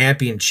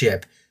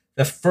Championship.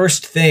 The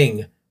first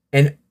thing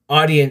an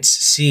audience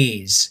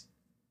sees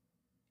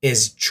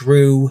is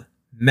Drew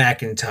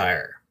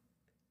McIntyre.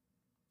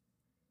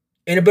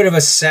 In a bit of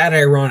a sad,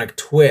 ironic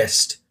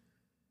twist,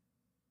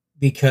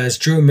 because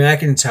Drew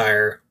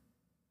McIntyre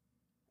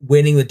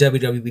winning the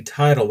WWE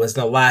title was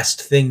the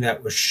last thing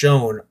that was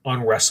shown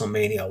on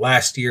WrestleMania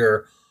last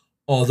year,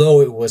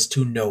 although it was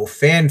to no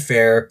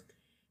fanfare,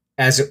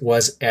 as it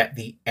was at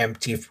the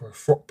empty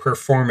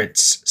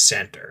Performance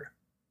Center.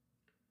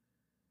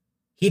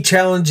 He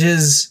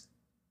challenges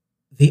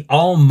the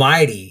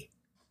almighty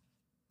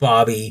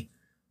Bobby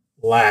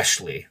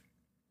Lashley.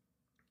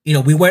 You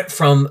know, we went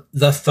from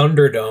the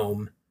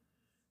Thunderdome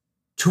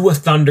to a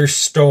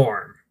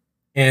thunderstorm,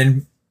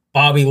 and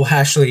Bobby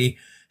Lashley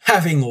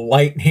having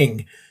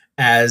lightning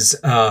as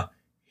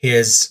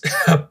his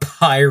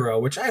pyro,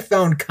 which I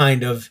found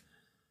kind of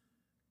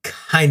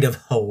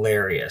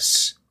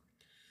hilarious.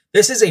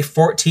 This is a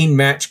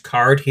 14-match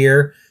card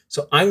here,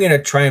 so I'm going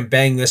to try and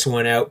bang this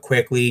one out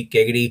quickly,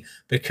 giggity,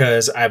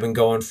 because I've been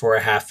going for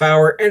a half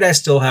hour, and I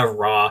still have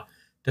Raw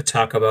to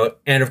talk about,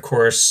 and of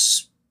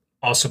course,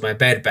 also my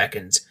bed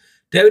beckons.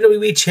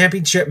 WWE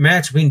Championship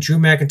match between Drew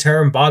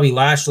McIntyre and Bobby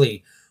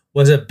Lashley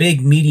was a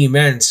big, meaty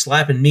men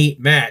slapping meat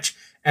match.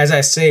 As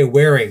I say,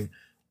 wearing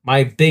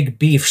my Big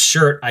Beef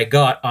shirt I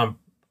got on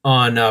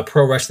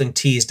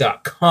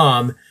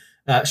ProWrestlingTees.com.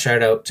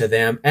 Shout out to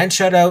them, and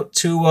shout out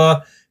to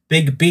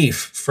Big Beef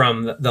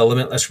from the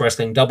Limitless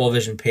Wrestling Double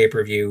Vision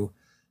pay-per-view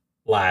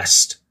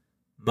last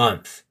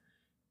month.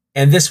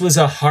 And this was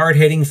a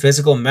hard-hitting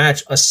physical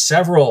match.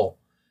 Several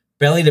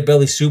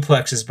belly-to-belly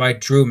suplexes by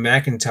Drew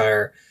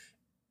McIntyre.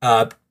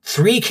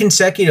 3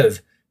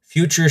 consecutive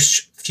Future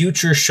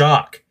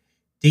Shock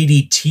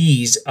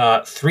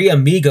DDTs, 3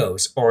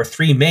 amigos, or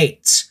 3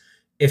 mates,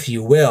 if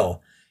you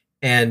will.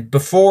 And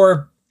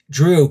before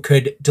Drew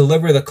could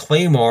deliver the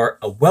Claymore,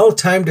 a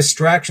well-timed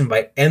distraction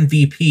by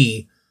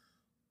MVP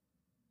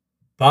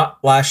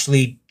bought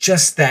Lashley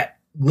just that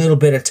little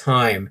bit of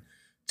time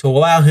to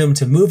allow him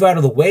to move out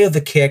of the way of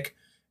the kick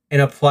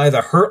and apply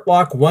the Hurt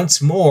Lock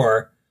once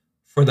more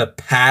for the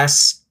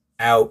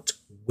pass-out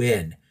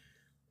win.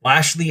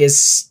 Lashley is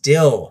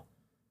still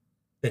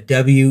the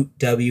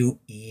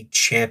WWE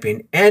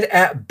champion. And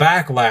at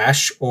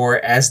Backlash, or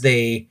as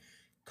they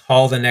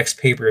call the next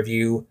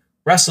pay-per-view,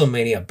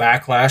 WrestleMania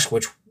Backlash,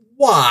 which,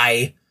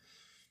 why?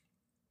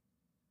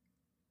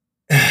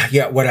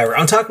 Yeah, whatever.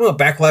 I'm talking about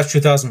Backlash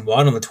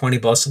 2001 on the 20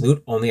 Bell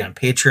Salute, only on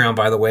Patreon,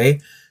 by the way.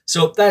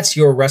 So that's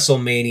your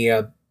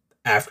WrestleMania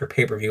after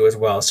pay-per-view as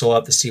well. So we'll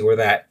have to see where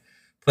that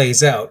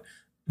plays out.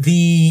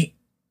 The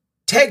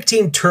tag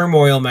team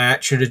turmoil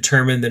match to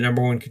determine the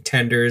number 1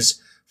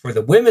 contenders for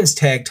the women's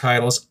tag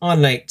titles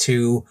on night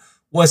 2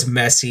 was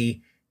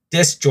messy,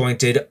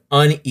 disjointed,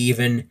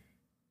 uneven,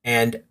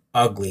 and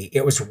ugly.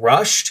 It was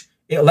rushed.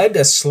 It led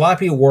to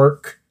sloppy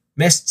work,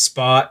 missed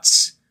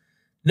spots,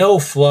 no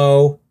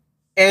flow,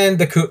 and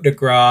the coup de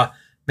grace,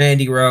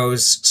 Mandy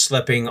Rose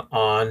slipping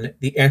on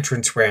the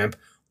entrance ramp,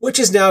 which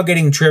is now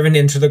getting driven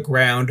into the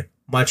ground,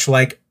 much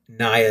like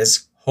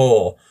Nia's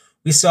hole.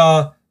 We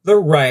saw the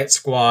Riot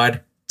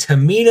Squad,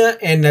 Tamina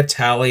and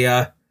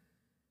Natalya,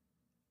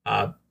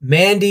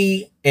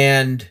 Mandy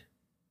and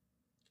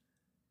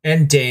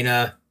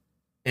Dana,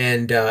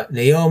 and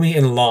Naomi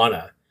and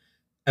Lana.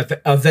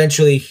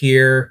 Eventually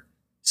here,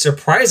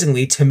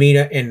 surprisingly,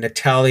 Tamina and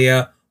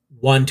Natalya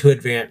won to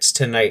advance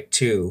to night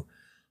 2.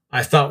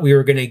 I thought we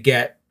were going to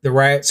get the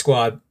Riot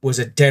Squad was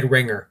a dead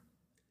ringer.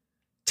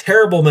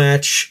 Terrible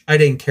match. I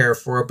didn't care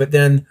for it. But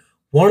then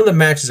one of the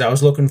matches I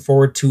was looking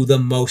forward to the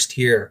most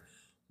here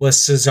was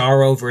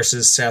Cesaro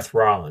versus Seth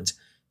Rollins.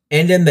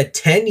 And in the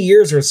 10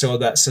 years or so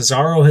that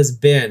Cesaro has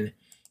been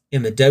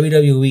in the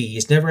WWE,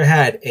 he's never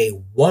had a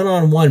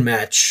one-on-one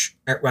match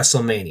at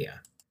WrestleMania.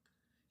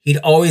 He'd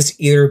always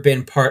either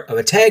been part of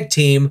a tag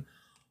team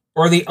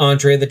or the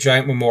Andre the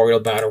Giant Memorial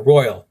Battle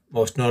Royal,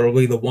 most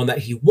notably the one that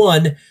he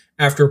won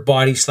after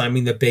body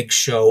slamming the Big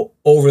Show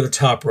over the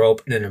top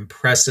rope in an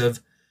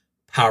impressive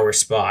power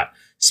spot.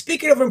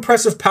 Speaking of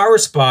impressive power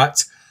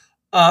spots,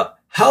 how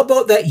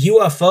about that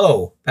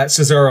UFO that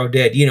Cesaro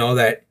did? You know,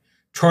 that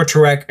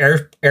torture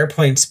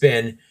airplane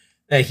spin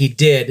that he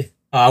did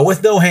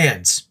with no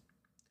hands.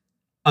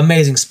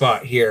 Amazing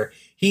spot here.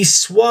 He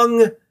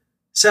swung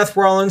Seth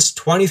Rollins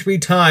 23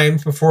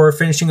 times before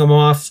finishing him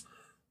off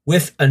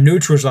with a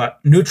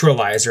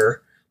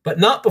neutralizer, but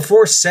not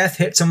before Seth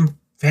hit some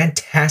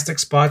fantastic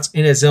spots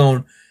in his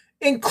own,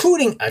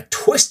 including a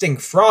twisting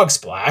frog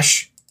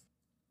splash,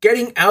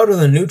 getting out of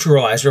the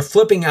neutralizer,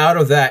 flipping out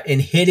of that,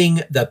 and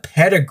hitting the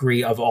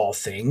pedigree of all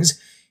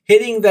things,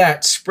 hitting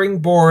that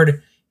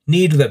springboard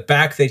knee to the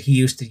back that he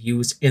used to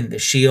use in the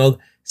Shield.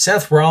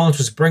 Seth Rollins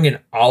was bringing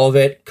all of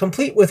it,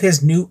 complete with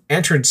his new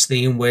entrance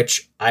theme,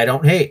 which I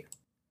don't hate.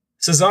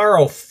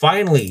 Cesaro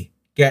finally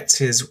gets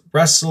his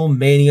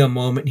WrestleMania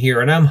moment here,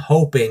 and I'm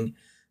hoping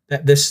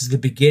that this is the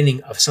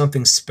beginning of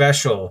something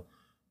special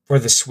for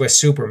the Swiss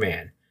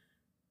Superman.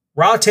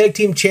 Raw Tag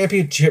Team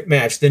Championship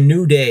match, The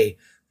New Day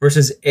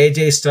versus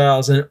AJ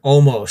Styles and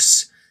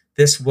Omos.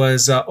 This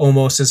was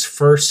Omos'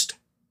 first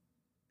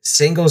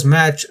singles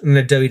match in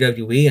the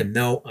WWE, and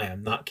no, I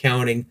am not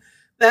counting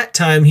that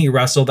time he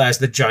wrestled as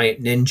the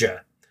Giant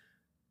Ninja,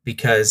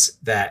 because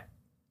that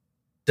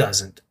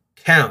doesn't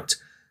count.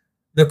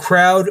 The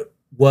crowd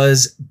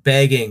was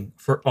begging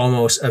for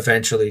Omos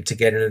eventually to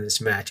get into this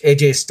match.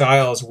 AJ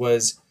Styles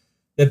was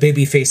the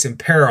babyface in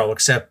peril,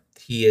 except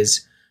he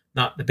is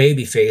not the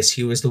babyface.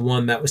 He was the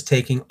one that was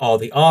taking all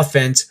the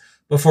offense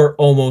before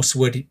Omos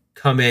would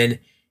come in,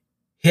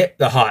 hit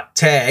the hot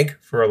tag,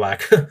 for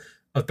lack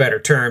of better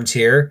terms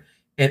here,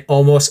 and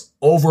Omos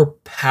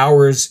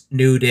overpowers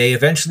New Day,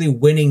 eventually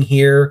winning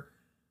here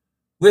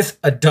with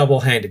a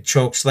double-handed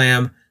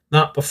chokeslam,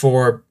 not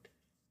before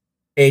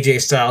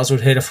AJ Styles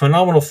would hit a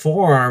phenomenal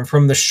forearm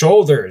from the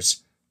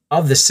shoulders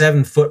of the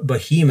 7-foot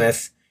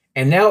behemoth,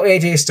 and now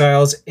AJ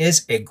Styles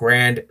is a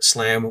Grand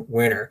Slam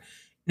winner.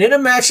 And in a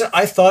match that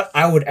I thought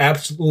I would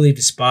absolutely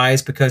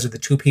despise because of the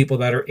two people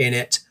that are in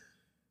it,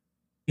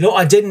 you know,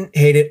 I didn't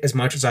hate it as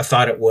much as I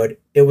thought it would.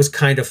 It was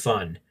kind of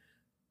fun.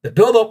 The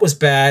build-up was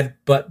bad,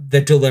 but the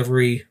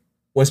delivery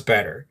was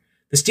better.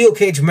 The steel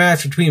cage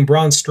match between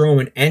Braun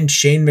Strowman and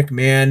Shane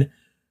McMahon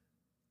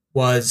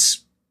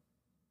was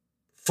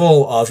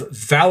full of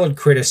valid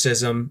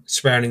criticism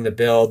surrounding the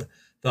build.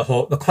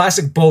 The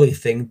classic bully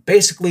thing,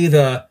 basically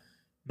the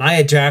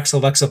Nia Jax,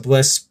 Alexa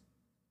Bliss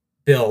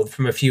build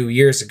from a few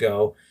years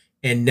ago,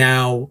 and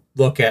now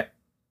look at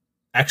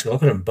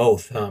them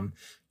both.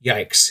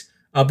 Yikes.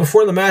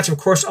 Before the match, of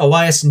course,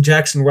 Elias and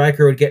Jackson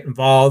Riker would get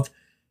involved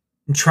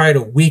and try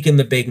to weaken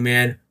the big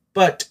man,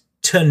 but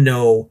to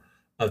no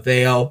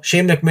avail.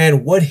 Shane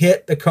McMahon would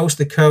hit the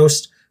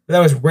coast-to-coast, but that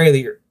was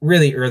really,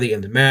 really early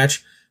in the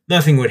match.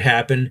 Nothing would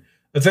happen.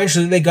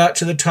 Eventually, they got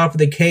to the top of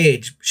the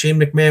cage. Shane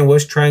McMahon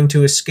was trying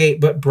to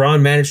escape, but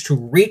Braun managed to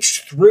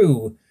reach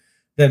through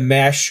the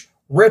mesh,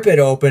 rip it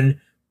open,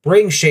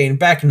 bring Shane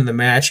back into the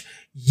match,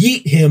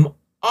 yeet him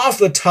off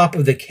the top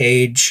of the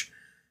cage.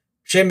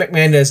 Shane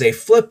McMahon does a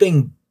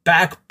flipping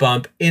back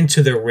bump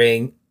into the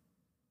ring.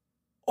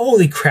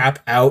 Holy crap,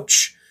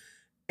 ouch.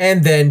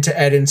 And then to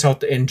add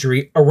insult to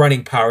injury, a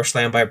running power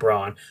slam by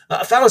Braun.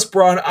 If I was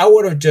Braun, I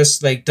would have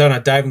just done a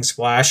diving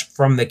splash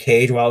from the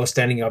cage while I was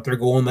standing up there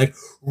going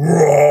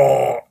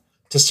raw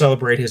to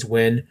celebrate his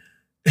win.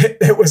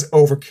 It was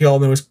overkill,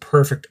 and it was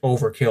perfect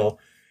overkill.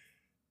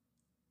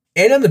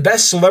 And in the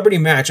best celebrity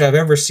match I've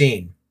ever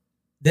seen,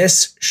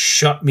 this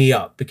shut me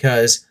up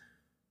because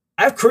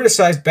I've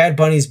criticized Bad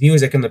Bunny's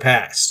music in the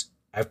past.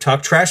 I've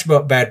talked trash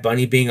about Bad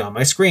Bunny being on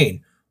my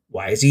screen.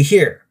 Why is he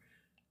here?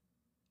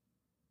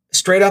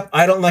 Straight up,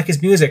 I don't like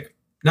his music.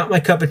 Not my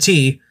cup of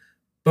tea.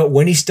 But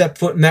when he stepped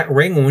foot in that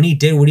ring, and when he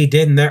did what he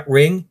did in that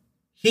ring,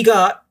 he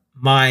got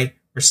my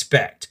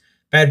respect.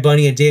 Bad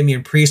Bunny and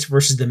Damian Priest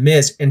versus The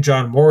Miz and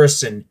John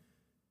Morrison.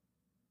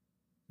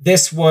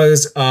 This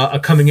was a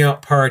coming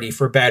out party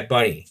for Bad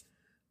Bunny.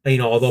 You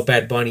know, although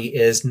Bad Bunny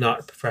is not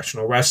a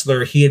professional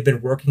wrestler, he had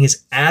been working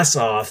his ass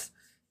off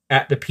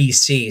at the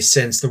PC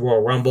since the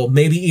Royal Rumble,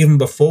 maybe even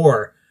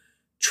before,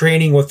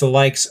 training with the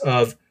likes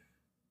of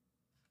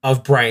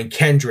Brian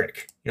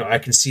Kendrick. You know, I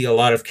can see a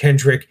lot of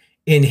Kendrick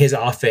in his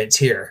offense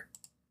here.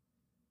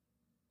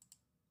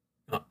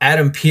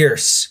 Adam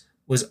Pearce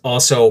was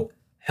also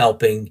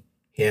helping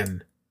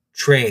him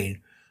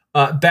train.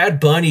 Bad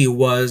Bunny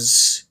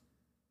was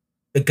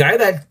the guy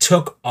that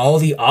took all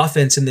the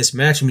offense in this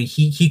match. I mean,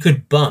 he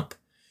could bump.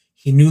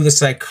 He knew the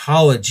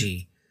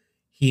psychology.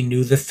 He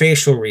knew the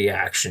facial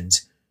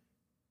reactions.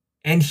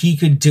 And he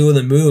could do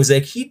the moves.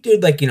 He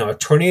did a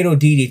tornado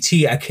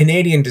DDT, a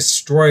Canadian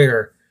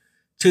destroyer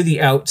to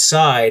the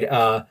outside,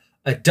 a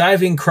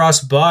diving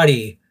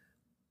crossbody,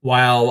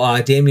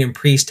 while Damian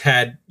Priest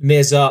had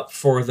Miz up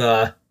for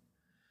the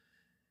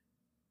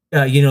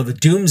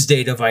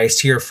Doomsday device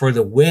here for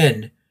the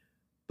win.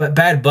 But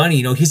Bad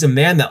Bunny, he's a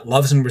man that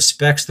loves and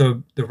respects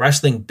the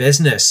wrestling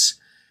business.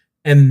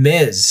 And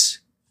Miz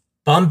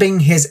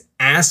bumping his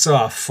ass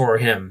off for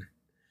him,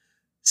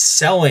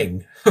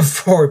 selling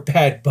for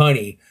Bad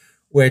Bunny,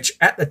 which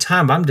at the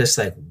time I'm just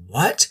like,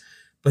 what?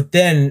 But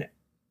then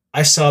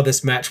I saw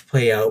this match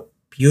play out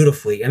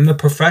beautifully, and the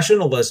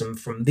professionalism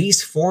from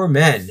these four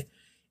men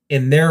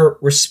in their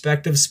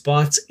respective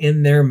spots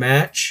in their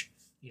match,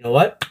 you know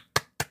what?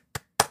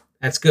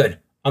 That's good.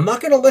 I'm not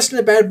going to listen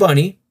to Bad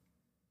Bunny,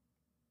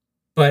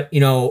 but,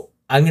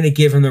 I'm going to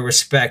give him the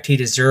respect he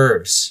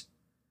deserves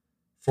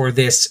for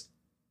this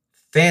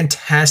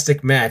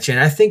fantastic match. And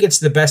I think it's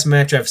the best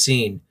match I've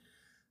seen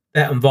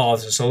that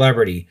involves a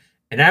celebrity.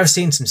 And I've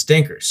seen some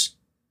stinkers.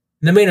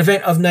 The main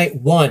event of night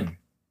 1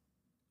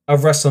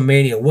 of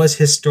WrestleMania was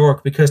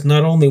historic because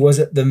not only was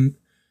it the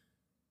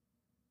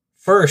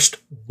first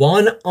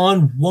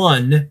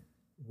one-on-one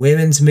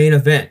women's main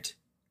event,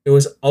 it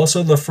was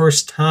also the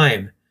first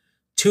time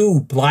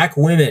 2 black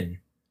women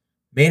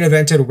main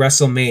evented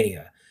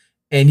WrestleMania.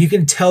 And you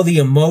can tell the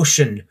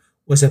emotion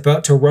was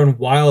about to run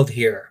wild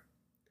here.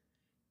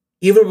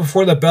 Even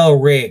before the bell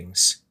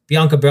rings,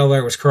 Bianca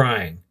Belair was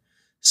crying.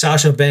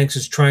 Sasha Banks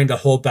was trying to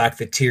hold back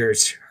the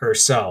tears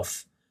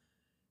herself.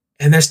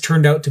 And this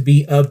turned out to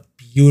be a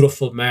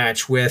beautiful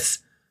match with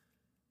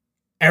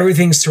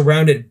everything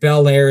surrounded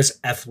Belair's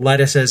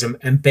athleticism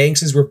and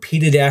Banks'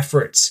 repeated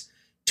efforts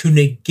to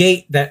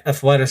negate that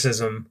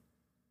athleticism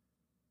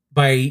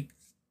by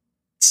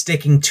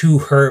sticking to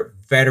her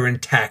veteran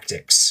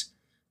tactics.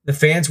 The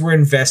fans were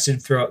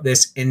invested throughout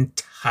this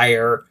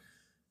entire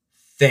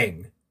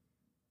thing.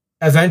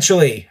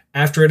 Eventually,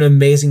 after an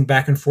amazing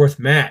back and forth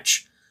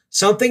match,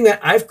 something that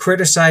I've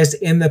criticized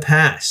in the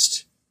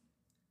past,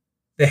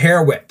 the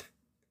hair whip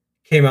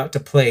came out to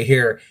play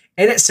here,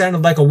 and it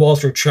sounded like a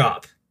Walter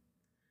chop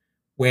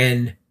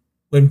when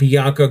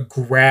Bianca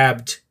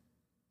grabbed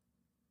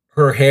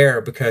her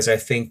hair, because I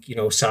think,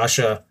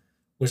 Sasha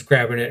was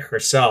grabbing it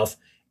herself,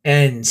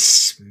 and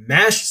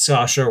smashed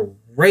Sasha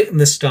right in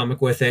the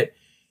stomach with it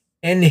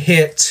and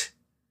hit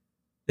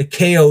the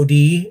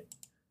KOD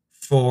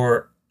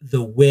for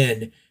the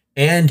win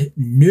and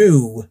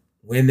new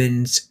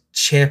women's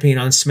champion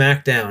on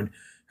SmackDown.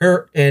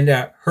 Her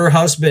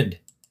husband,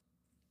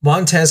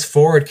 Montez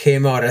Ford,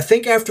 came out, I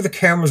think after the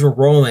cameras were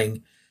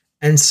rolling,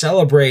 and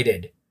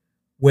celebrated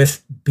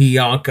with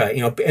Bianca.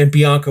 And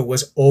Bianca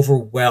was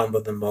overwhelmed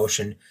with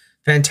emotion.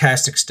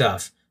 Fantastic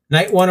stuff.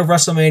 Night 1 of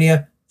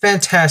WrestleMania,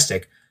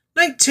 fantastic.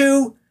 Night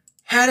 2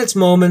 had its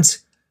moments,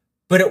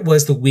 but it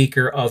was the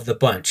weaker of the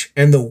bunch.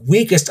 And the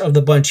weakest of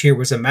the bunch here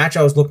was a match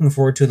I was looking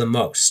forward to the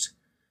most.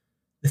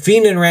 The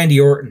Fiend and Randy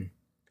Orton.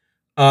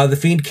 The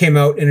Fiend came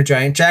out in a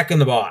giant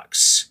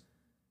jack-in-the-box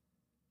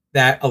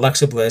that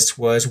Alexa Bliss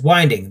was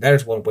winding. That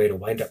is one way to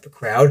wind up the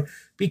crowd,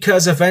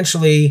 because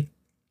eventually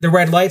the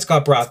red lights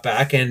got brought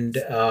back, and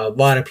a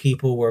lot of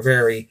people were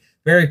very,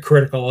 very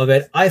critical of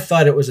it. I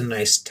thought it was a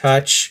nice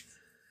touch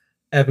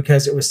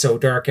because it was so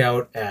dark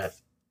out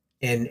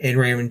in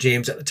Raymond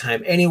James at the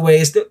time.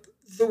 Anyways, the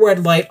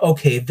red light,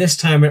 okay, this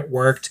time it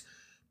worked.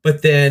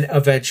 But then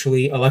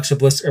eventually Alexa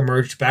Bliss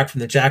emerged back from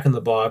the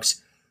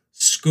jack-in-the-box,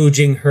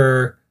 scooging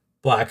her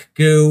black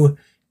goo,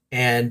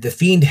 and the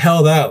Fiend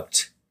held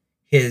out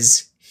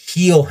his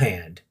heel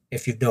hand,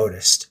 if you've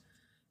noticed.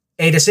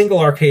 Ate a single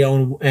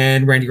RKO,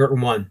 and Randy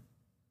Orton won.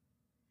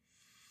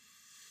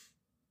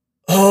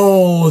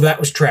 Oh, that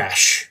was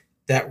trash.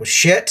 That was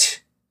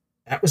shit.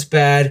 That was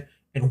bad.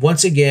 And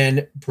once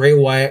again, Bray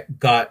Wyatt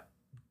got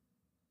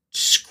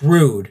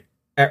screwed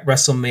at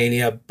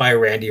WrestleMania by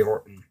Randy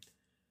Orton.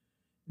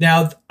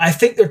 Now, I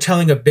think they're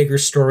telling a bigger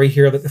story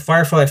here. Like the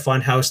Firefly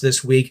Funhouse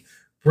this week,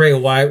 Bray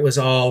Wyatt was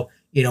all,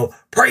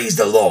 praise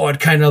the Lord,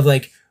 kind of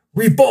like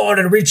reborn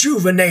and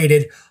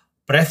rejuvenated.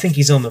 But I think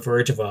he's on the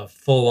verge of a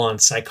full-on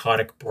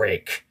psychotic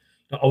break.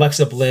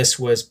 Alexa Bliss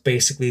was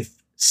basically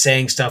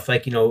saying stuff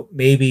like,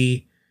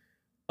 maybe,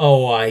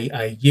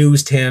 I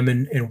used him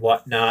and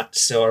whatnot.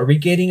 So are we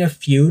getting a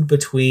feud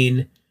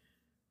between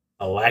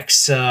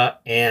Alexa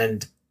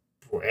and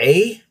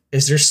Bray?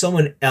 Is there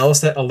someone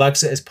else that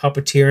Alexa is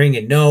puppeteering?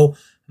 And no,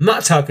 I'm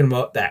not talking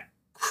about that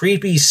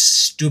creepy,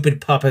 stupid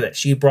puppet that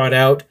she brought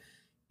out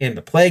in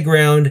the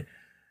playground.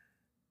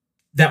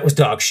 That was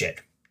dog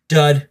shit.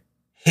 Dud.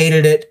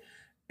 Hated it.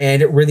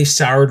 And it really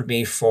soured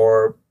me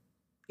for,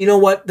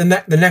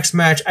 the next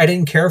match, I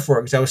didn't care for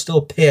it because I was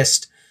still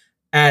pissed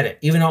at it.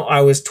 Even though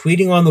I was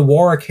tweeting on the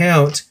War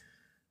account,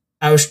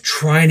 I was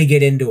trying to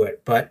get into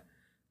it. But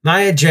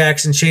Nia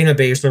Jax and Shayna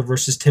Baszler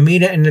versus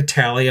Tamina and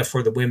Natalya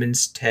for the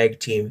Women's Tag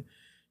Team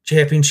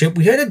Championship.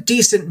 We had a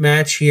decent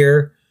match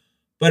here,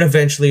 but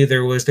eventually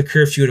there was the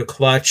curfew to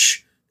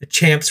clutch. The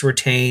champs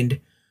retained.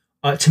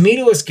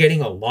 Tamina was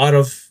getting a lot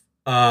of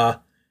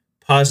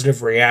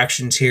positive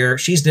reactions here.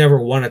 She's never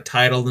won a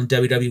title in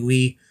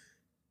WWE.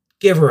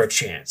 Give her a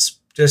chance.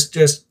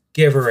 Just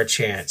give her a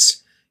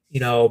chance.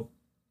 The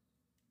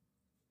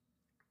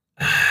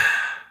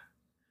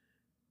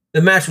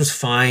match was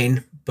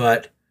fine,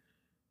 but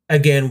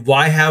again,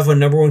 why have a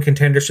number 1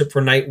 contendership for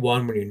night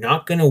 1 when you're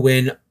not going to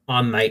win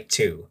on night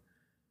 2?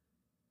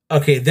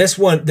 Okay,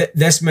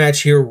 this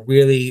match here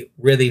really,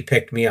 really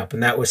picked me up,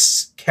 and that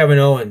was Kevin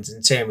Owens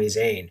and Sami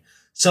Zayn.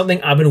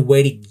 Something I've been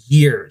waiting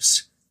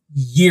years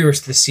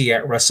to see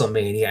at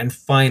WrestleMania, and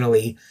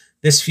finally,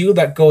 this feud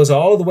that goes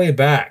all the way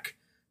back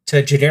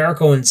to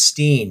Generico and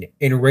Steen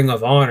in Ring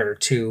of Honor,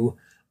 to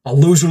a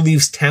loser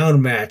leaves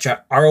town match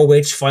at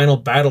ROH Final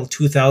Battle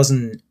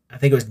 2000, I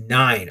think it was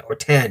 9 or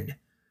 10.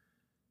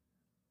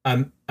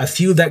 A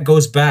feud that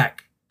goes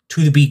back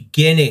to the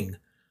beginning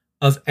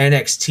of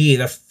NXT,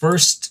 the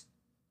first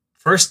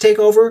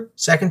takeover,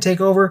 second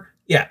takeover,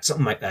 yeah,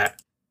 something like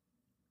that.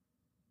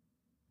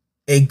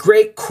 a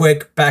great,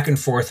 quick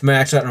back-and-forth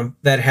match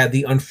that had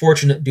the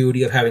unfortunate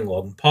duty of having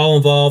Logan Paul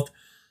involved.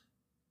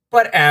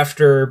 But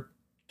after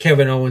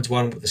Kevin Owens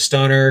won with the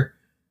stunner,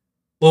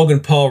 Logan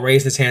Paul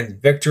raised his hand in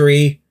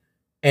victory,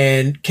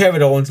 and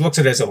Kevin Owens looks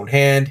at his own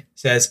hand,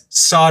 says,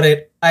 "Sod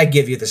it, I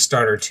give you the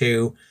stunner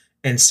too,"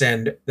 and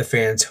send the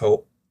fans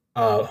home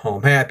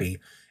happy.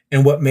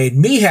 And what made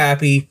me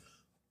happy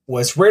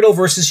was Riddle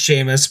versus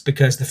Sheamus,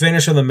 because the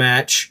finish of the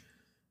match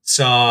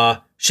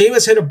saw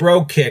Sheamus hit a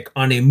brogue kick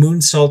on a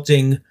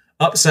moonsaulting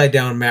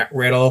upside-down Matt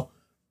Riddle,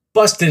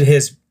 busted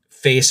his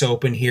face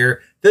open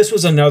here. This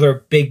was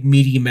another big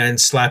meaty men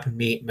slapping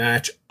meat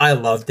match. I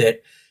loved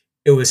it.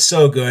 It was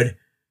so good.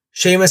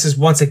 Sheamus is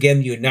once again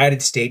the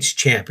United States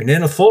champion.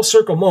 In a full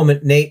circle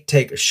moment, Nate,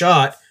 take a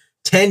shot.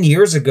 10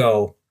 years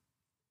ago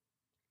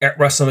at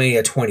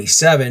WrestleMania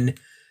 27,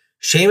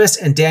 Sheamus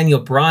and Daniel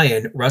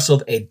Bryan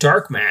wrestled a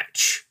dark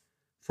match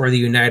for the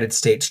United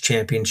States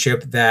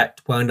Championship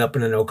that wound up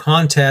in a no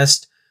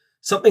contest,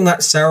 something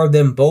that soured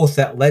them both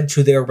that led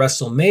to their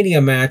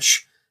WrestleMania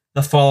match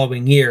the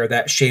following year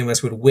that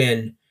Sheamus would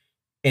win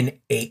in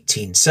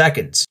 18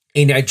 seconds.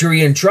 A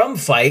Nigerian drum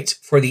fight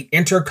for the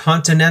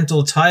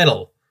Intercontinental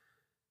title.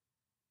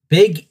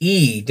 Big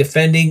E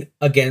defending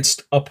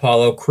against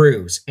Apollo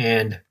Crews.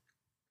 And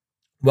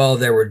while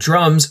there were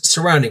drums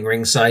surrounding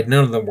ringside,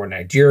 none of them were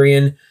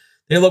Nigerian.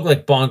 They looked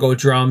like bongo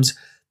drums.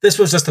 This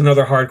was just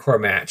another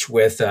hardcore match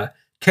with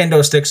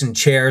kendo sticks and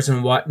chairs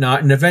and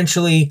whatnot. And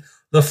eventually,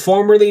 the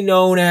formerly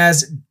known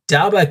as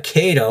Daba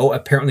Kato,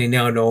 apparently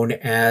now known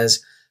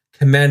as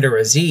Commander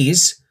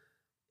Aziz,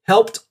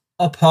 helped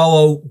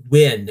Apollo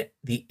win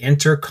the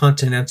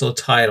Intercontinental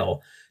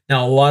title.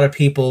 Now, a lot of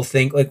people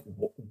think, like,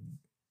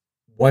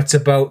 what's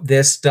about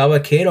this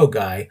Daba Kato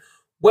guy?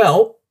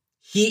 Well,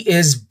 he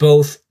is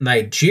both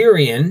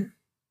Nigerian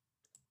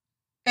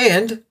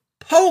and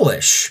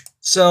Polish.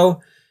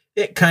 So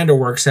it kind of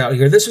works out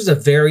here. This was a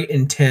very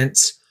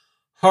intense,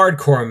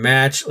 hardcore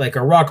match, like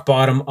a rock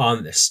bottom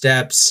on the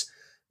steps.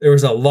 There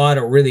was a lot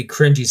of really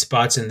cringy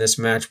spots in this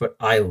match, but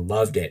I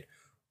loved it.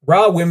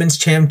 Raw Women's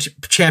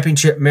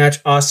Championship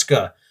match,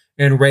 Asuka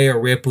and Rhea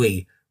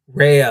Ripley.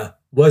 Rhea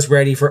was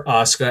ready for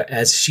Asuka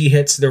as she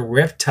hits the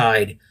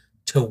Riptide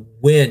to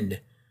win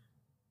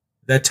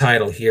the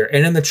title here.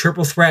 And in the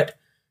triple threat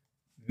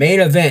main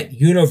event,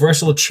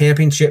 Universal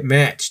Championship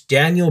match,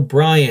 Daniel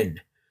Bryan,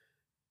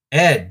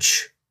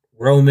 Edge,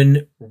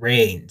 Roman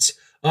Reigns.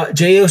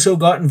 Jey Uso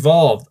got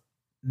involved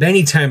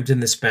many times in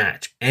this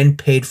match and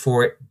paid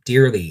for it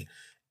dearly.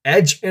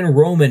 Edge and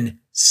Roman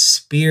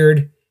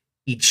speared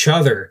each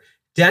other.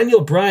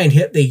 Daniel Bryan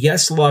hit the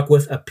yes lock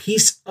with a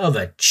piece of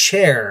a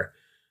chair.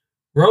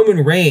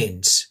 Roman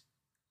Reigns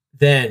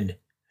then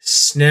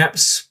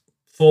snaps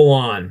full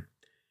on,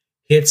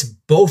 hits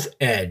both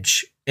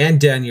Edge and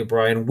Daniel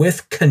Bryan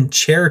with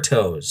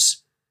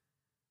concertos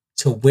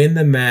to win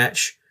the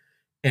match,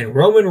 and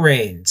Roman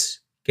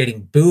Reigns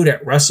getting booed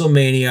at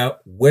WrestleMania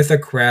with a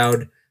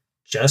crowd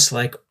just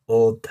like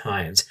old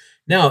times.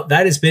 Now,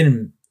 that has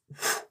been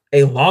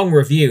a long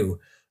review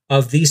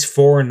of these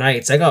 4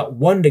 nights. I got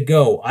one to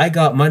go. I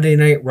got Monday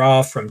Night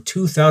Raw from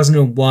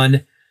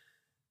 2001.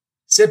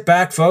 Sit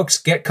back, folks.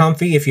 Get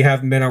comfy if you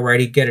haven't been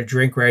already. Get a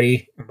drink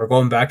ready. And we're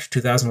going back to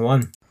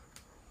 2001.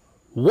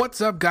 What's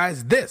up,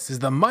 guys? This is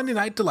the Monday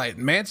Night Delight,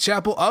 Mance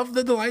Chappell of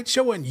The Delight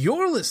Show, and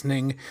you're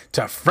listening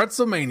to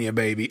Fretzelmania,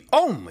 baby,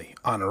 only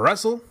on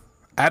Wrestle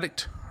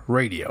Addict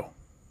Radio.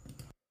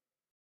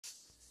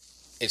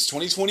 It's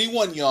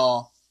 2021,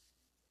 y'all,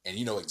 and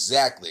you know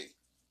exactly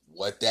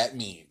what that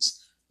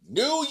means.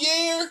 New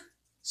year,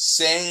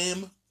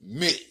 same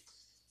me.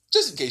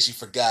 Just in case you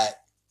forgot,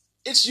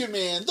 it's your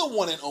man, the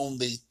one and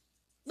only,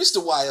 Mr.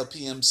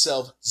 YLP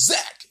himself,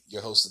 Zach,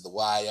 your host of the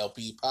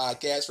YLP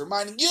podcast,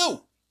 reminding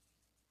you,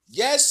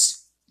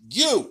 yes,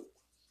 you,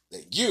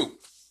 that you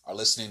are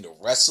listening to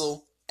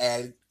Wrestle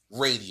Addict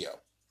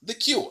Radio, the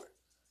cure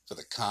for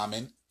the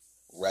common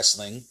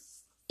wrestling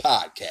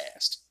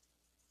podcast.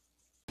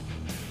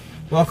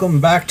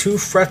 Welcome back to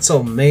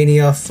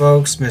Fretzelmania,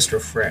 folks. Mr.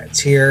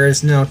 Frets here.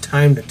 It's now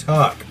time to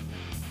talk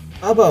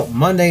about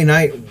Monday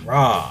Night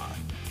Raw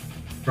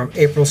from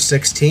April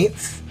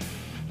 16th,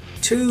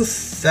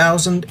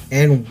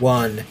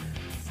 2001,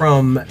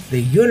 from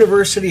the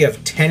University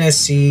of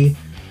Tennessee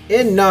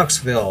in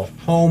Knoxville,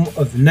 home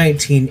of the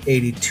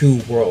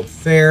 1982 World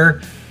Fair,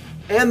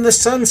 and the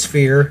Sun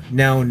Sphere,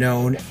 now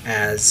known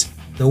as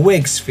the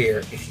Wig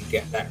Sphere, if you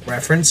get that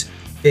reference.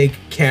 Big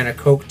can of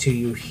Coke to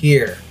you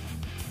here.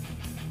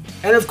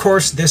 And of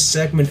course, this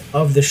segment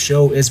of the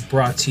show is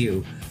brought to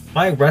you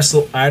by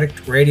Wrestle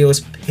Addict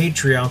Radio's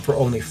Patreon. For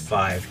only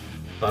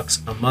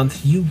 $5 a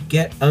month, you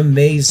get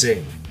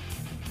amazing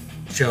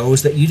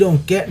shows that you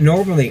don't get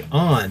normally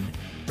on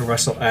the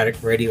Wrestle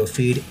Addict Radio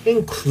feed,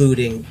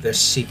 including The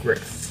Secret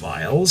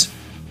Files,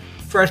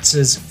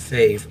 Fretz's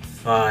Fave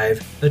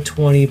 5, the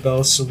 20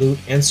 Bell Salute,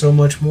 and so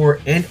much more,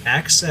 and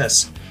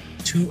access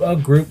to a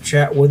group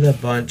chat with a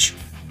bunch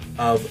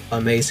of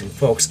amazing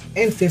folks,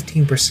 and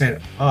 15%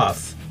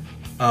 off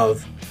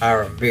of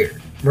our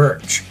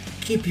merch.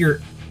 Keep your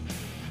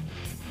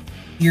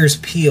ears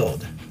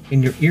peeled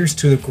and your ears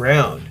to the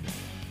ground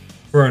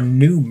for a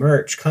new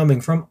merch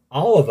coming from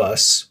all of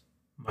us,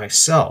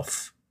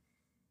 myself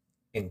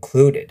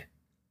included.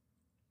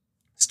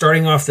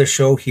 Starting off the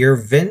show here,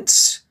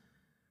 Vince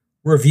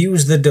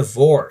reviews the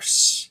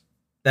divorce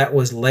that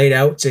was laid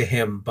out to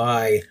him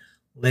by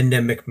Linda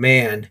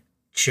McMahon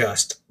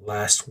just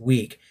last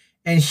week.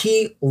 And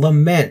he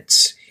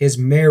laments his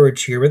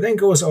marriage here, but then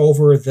goes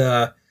over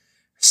the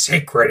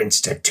sacred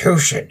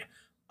institution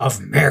of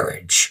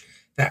marriage,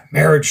 that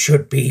marriage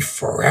should be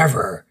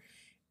forever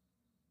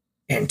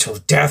until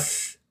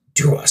death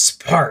do us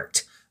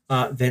part.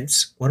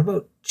 Vince, what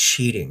about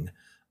cheating?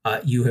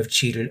 You have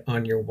cheated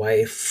on your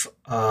wife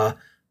a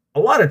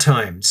lot of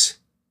times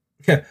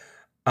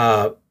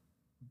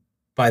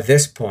by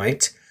this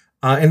point.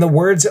 In the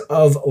words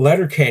of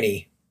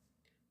Letterkenny,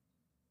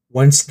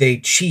 once they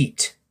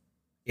cheat,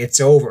 it's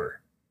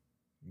over.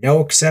 No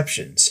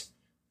exceptions.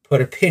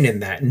 Put a pin in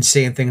that and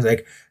saying things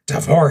like,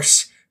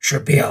 divorce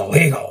should be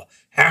illegal.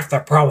 Half the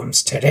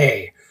problems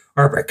today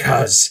are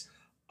because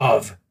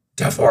of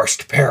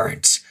divorced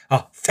parents.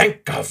 I'll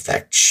think of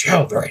the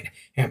children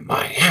and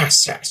my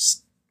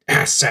assets.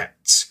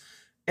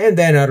 And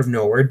then out of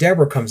nowhere,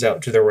 Deborah comes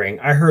out to the ring.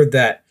 I heard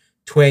that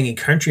twangy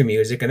country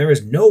music, and there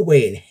was no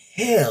way in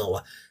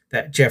hell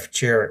that Jeff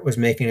Jarrett was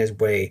making his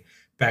way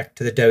back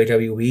to the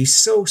WWE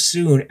so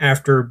soon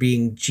after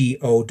being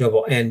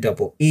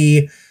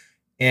GONNE.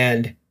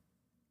 And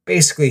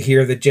basically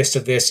here, the gist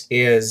of this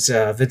is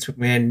Vince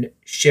McMahon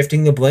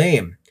shifting the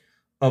blame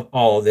of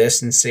all of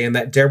this and saying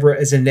that Deborah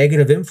is a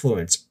negative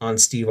influence on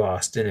Steve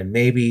Austin, and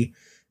maybe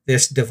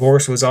this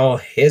divorce was all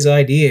his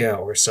idea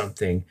or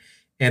something.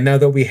 And now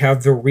that we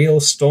have the real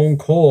Stone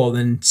Cold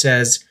and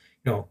says,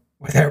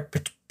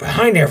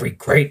 behind every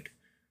great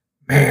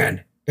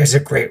man is a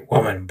great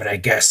woman, but I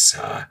guess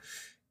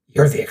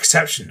you're the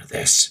exception to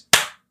this.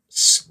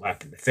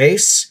 Slap in the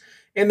face.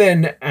 And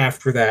then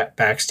after that,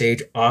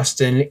 backstage,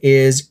 Austin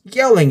is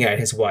yelling at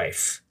his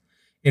wife.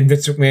 And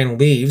Vince McMahon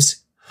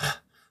leaves.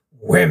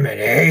 Women,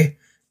 eh?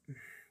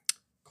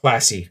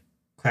 Classy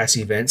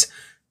Vince.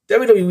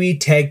 WWE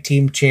Tag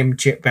Team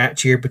Championship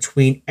match here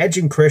between Edge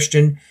and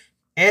Christian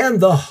and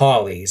the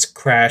Hollies.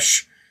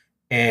 Crash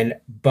and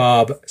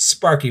Bob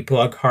Sparky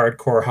Plug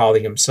Hardcore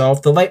Holly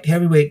himself. The light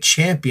heavyweight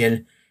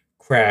champion,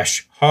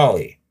 Crash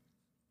Holly.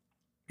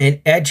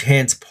 And Edge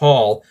hands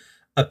Paul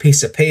a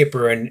piece of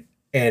paper,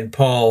 and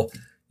Paul,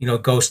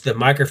 goes to the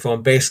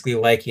microphone, basically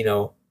like,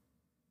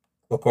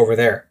 look over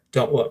there.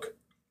 Don't look.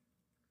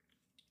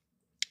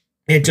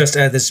 And just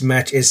as this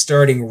match is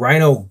starting,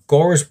 Rhino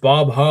gores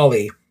Bob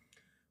Holly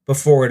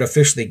before it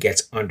officially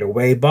gets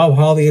underway. Bob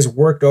Holly is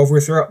worked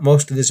over throughout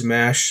most of this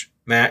match.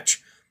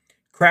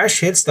 Crash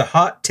hits the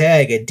hot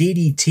tag, a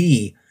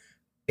DDT,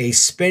 a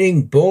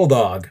spinning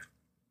bulldog.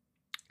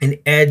 And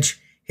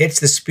Edge hits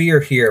the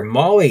spear here.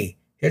 Molly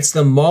hits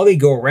the Molly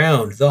go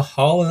round. The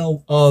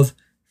Hall of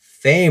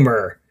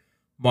Famer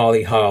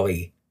Molly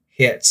Holly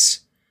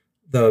hits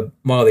the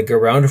Molly go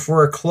round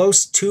for a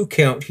close 2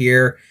 count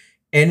here.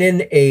 And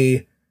in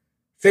a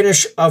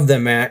finish of the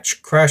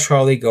match, Crash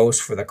Holly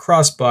goes for the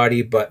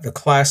crossbody, but the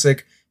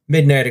classic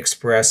Midnight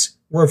Express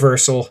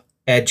reversal.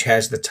 Edge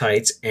has the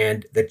tights,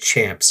 and the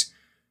champs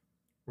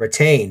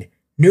retain.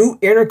 New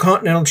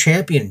Intercontinental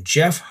Champion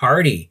Jeff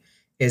Hardy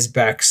is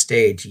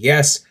backstage.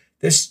 Yes,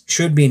 this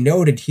should be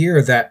noted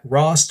here that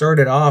Raw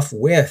started off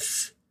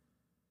with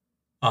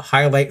a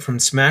highlight from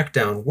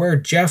SmackDown where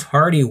Jeff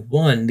Hardy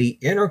won the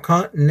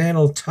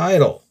Intercontinental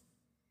title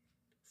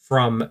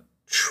from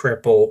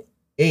Triple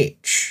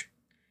H.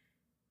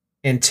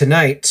 And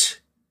tonight,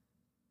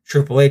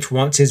 Triple H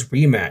wants his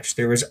rematch.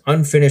 There is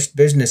unfinished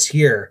business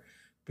here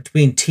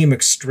between Team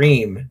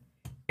Extreme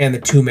and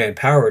the two-man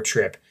power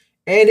trip.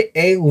 And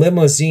a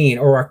limousine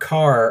or a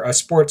car, a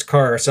sports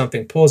car or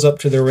something, pulls up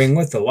to the ring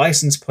with the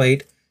license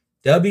plate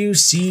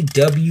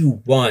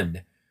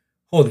WCW1.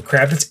 Holy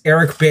crap, it's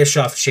Eric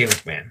Bischoff, Shane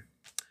McMahon.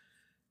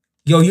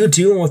 Yo, you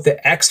dealing with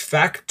the X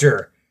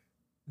Factor,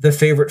 the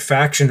favorite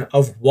faction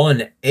of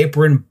One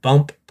Apron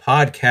Bump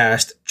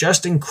podcast.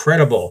 Just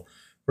Incredible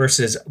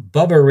versus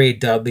Bubba Ray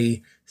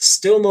Dudley.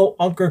 Still no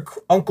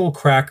Uncle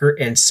Cracker,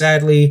 and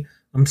sadly,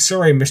 I'm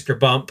sorry, Mr.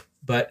 Bump,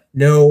 but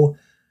no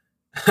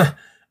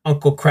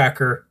Uncle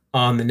Cracker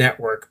on the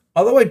network.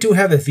 Although I do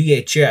have a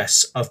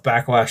VHS of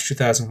Backlash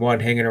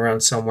 2001 hanging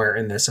around somewhere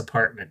in this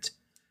apartment.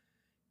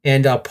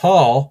 And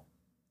Paul,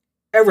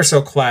 ever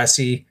so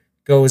classy,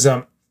 goes,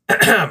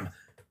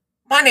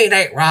 Monday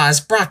Night Raw is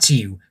brought to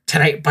you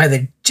tonight by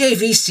the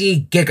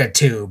JVC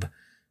Gigatube,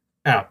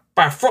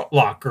 by Foot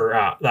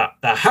Locker,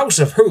 the House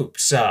of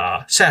Hoops,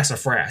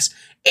 Sassafras,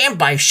 and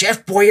by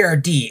Chef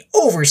Boyardee,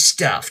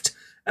 Overstuffed.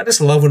 I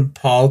just love when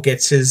Paul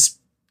gets his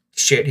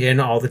shit in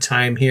all the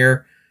time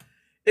here.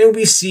 And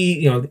we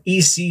see, the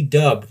EC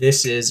dub.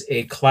 This is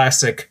a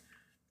classic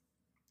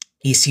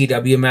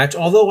ECW match,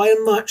 although I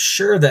am not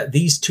sure that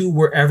these two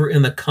were ever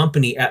in the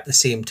company at the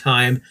same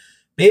time.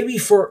 Maybe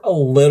for a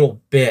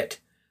little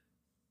bit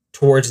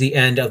towards the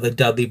end of the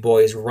Dudley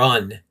Boys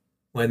run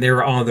when they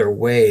were on their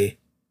way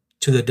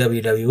to the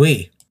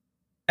WWE.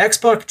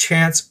 X-Pac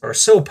chants are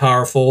so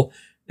powerful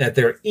that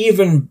they're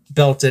even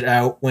belted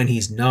out when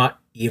he's not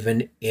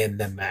even in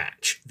the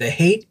match. The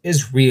hate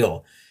is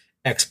real.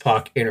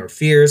 X-Pac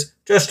interferes.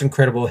 Justin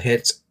Credible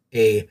hits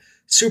a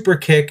super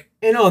kick,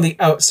 and on the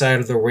outside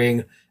of the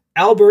ring,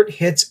 Albert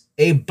hits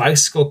a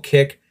bicycle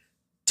kick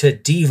to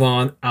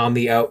Devon on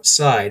the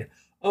outside.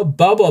 A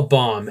Bubba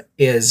Bomb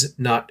is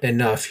not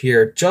enough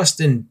here.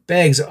 Justin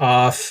begs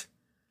off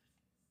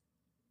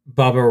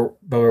Bubba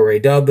Ray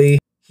Dudley.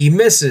 He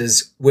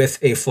misses with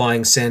a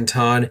flying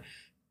senton,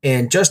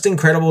 and Justin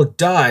Credible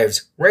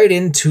dives right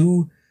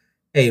into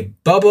a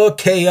Bubba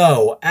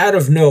KO out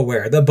of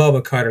nowhere. The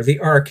Bubba Cutter, the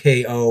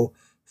RKO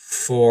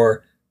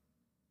for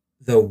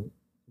the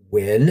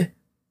win.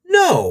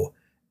 No.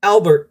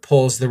 Albert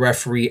pulls the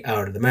referee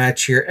out of the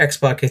match here.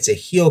 X-Pac hits a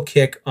heel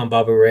kick on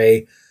Bubba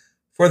Ray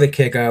for the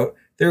kick out.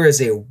 There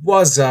is a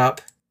was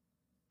up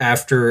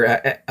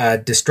after a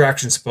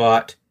distraction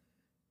spot,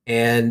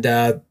 and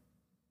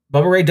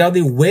Bubba Ray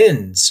Dudley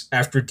wins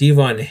after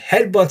Devon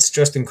headbutts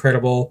Justin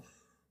Credible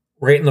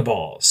right in the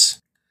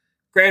balls.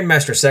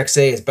 Grandmaster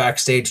Sexay is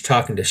backstage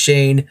talking to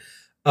Shane.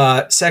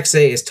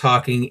 Sexay is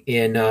talking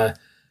in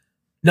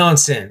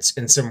nonsense,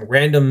 in some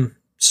random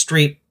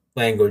street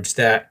language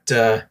that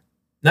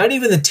not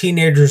even the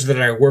teenagers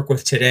that I work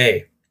with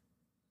today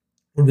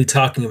would be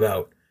talking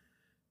about.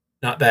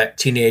 Not that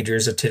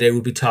teenagers of today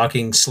would be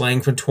talking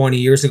slang from 20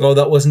 years ago.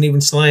 That wasn't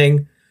even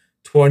slang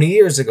 20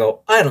 years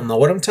ago. I don't know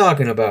what I'm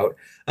talking about.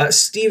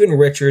 Steven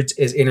Richards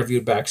is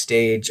interviewed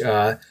backstage,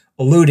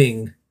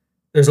 alluding.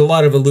 There's a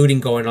lot of alluding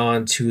going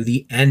on to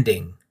the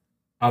ending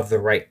of the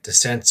right to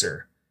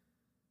censor.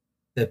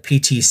 The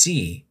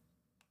PTC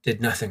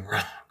did nothing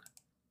wrong.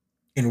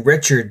 And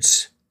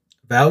Richards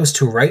vows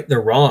to right the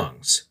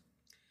wrongs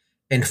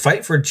and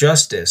fight for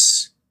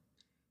justice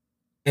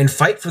and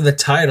fight for the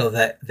title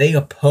that they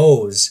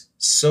oppose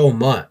so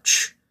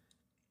much.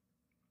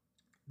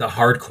 The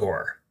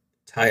hardcore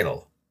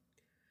title.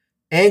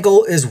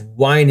 Angle is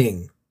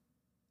whining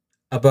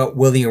about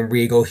William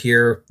Regal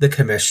here, the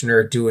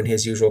commissioner, doing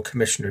his usual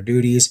commissioner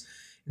duties,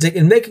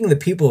 and making the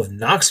people of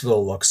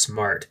Knoxville look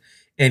smart.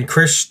 And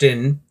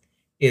Christian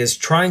is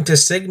trying to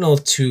signal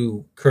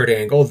to Kurt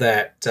Angle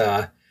that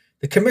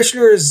the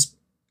commissioner is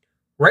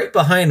right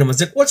behind him.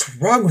 It's like, what's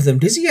wrong with him?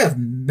 Does he have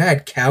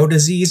mad cow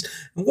disease?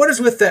 And what is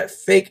with that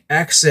fake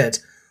accent?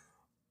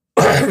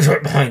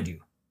 Right behind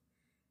you.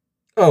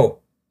 Oh,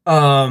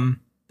 blah,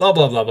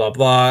 blah, blah, blah,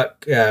 blah.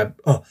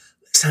 Oh,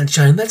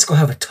 Sunshine, let's go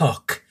have a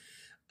talk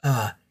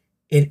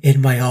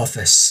in my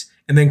office.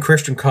 And then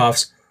Christian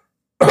coughs.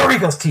 He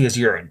goes to his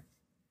urine.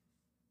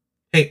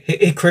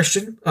 Hey,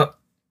 Christian,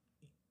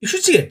 you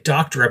should see a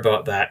doctor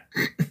about that.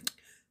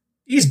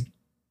 These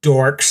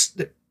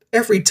dorks,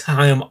 every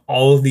time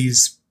all of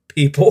these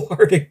people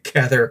are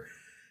together,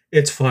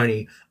 it's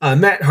funny.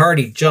 Matt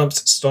Hardy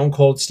jumps Stone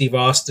Cold Steve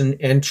Austin,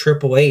 and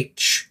Triple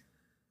H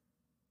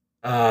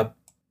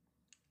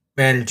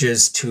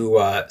manages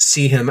to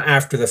see him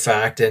after the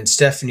fact, and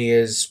Stephanie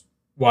is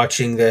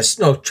watching this.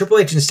 No, Triple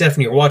H and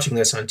Stephanie are watching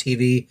this on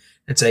TV.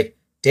 It's like,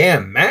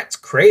 damn, Matt's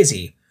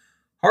crazy.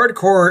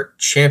 Hardcore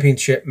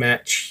championship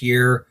match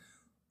here.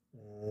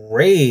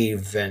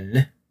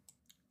 Raven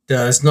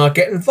does not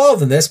get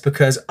involved in this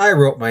because I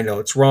wrote my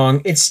notes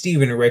wrong. It's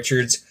Steven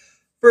Richards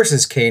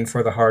versus Kane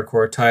for the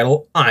hardcore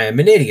title. I am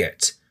an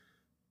idiot.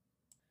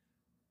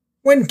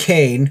 When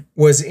Kane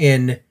was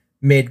in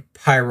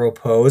mid-pyro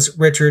pose,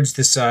 Richards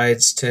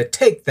decides to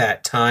take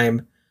that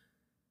time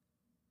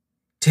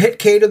to hit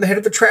Kane on the head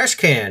of a trash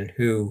can,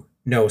 who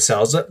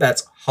no-sells it.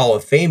 That's Hall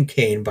of Fame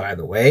Kane, by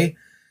the way.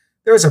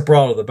 There's a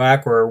brawl at the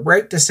back where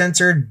Right to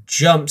Censor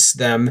jumps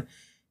them,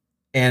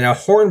 and a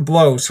horn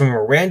blows from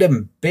a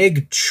random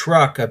big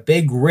truck, a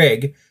big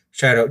rig.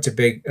 Shout out to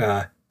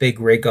Big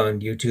Rig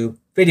on YouTube.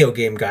 Video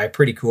game guy,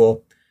 pretty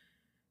cool.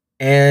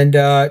 And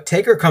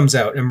Taker comes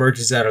out,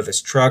 emerges out of this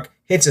truck,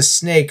 hits a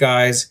snake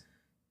eyes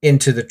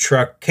into the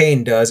truck.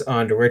 Kane does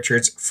onto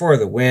Richards for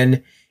the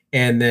win.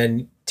 And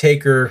then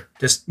Taker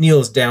just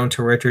kneels down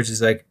to Richards.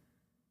 He's like,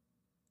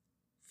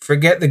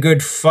 forget the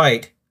good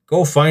fight.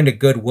 Go find a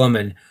good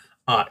woman.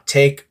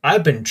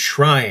 I've been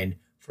trying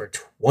for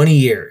 20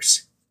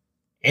 years.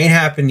 Ain't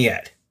happened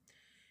yet.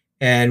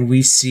 And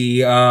we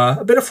see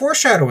a bit of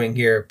foreshadowing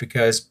here,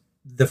 because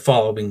the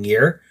following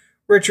year,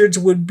 Richards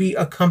would be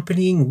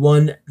accompanying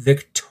one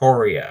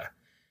Victoria.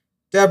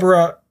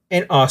 Deborah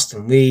and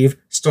Austin leave,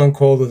 Stone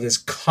Cold with his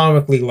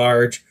comically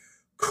large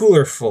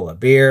cooler full of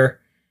beer,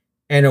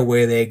 and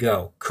away they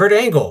go. Kurt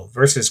Angle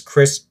versus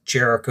Chris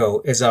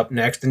Jericho is up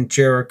next, and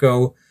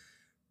Jericho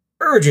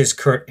urges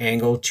Kurt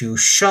Angle to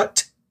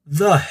shut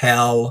the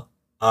hell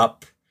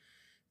up.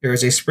 There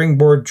is a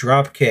springboard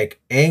dropkick.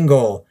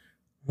 Angle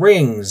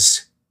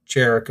rings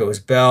Jericho's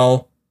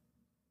bell.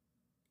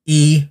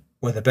 E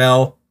with a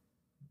bell.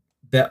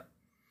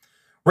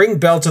 Ring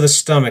bell to the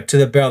stomach, to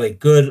the belly.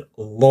 Good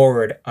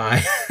Lord.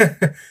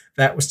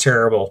 That was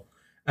terrible.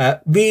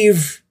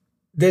 Leave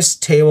this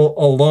table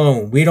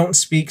alone. We don't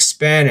speak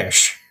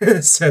Spanish,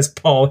 says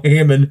Paul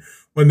Heyman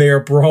when they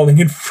are brawling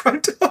in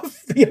front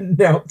of the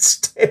announce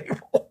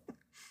table.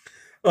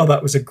 Oh,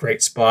 that was a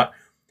great spot.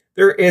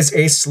 There is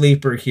a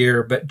sleeper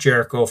here, but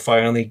Jericho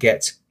finally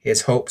gets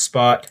his hope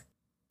spot.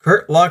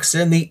 Kurt locks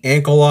in the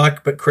ankle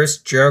lock, but Chris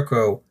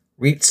Jericho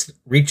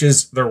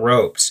reaches the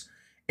ropes.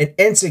 And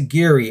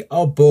Enziguri,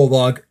 a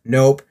bulldog.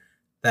 Nope,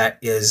 that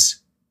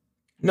is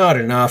not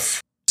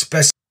enough.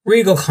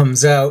 Regal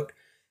comes out.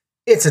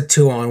 It's a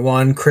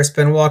 2-on-1. Chris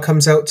Benoit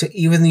comes out to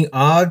even the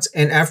odds,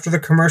 and after the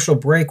commercial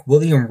break,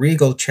 William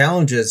Regal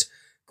challenges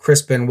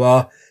Chris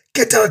Benoit.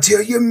 Get out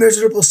here, you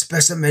miserable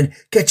specimen.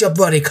 Get your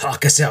bloody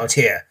carcass out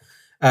here.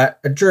 A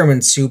German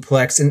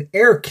suplex in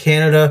Air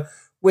Canada,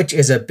 which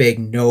is a big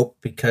nope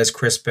because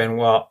Chris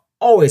Benoit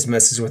always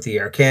messes with the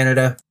Air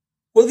Canada.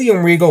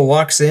 William Regal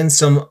locks in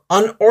some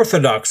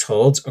unorthodox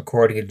holds,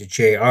 according to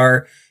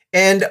JR,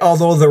 and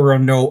although there were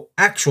no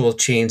actual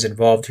chains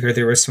involved here,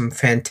 there was some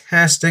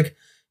fantastic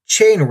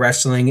chain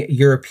wrestling,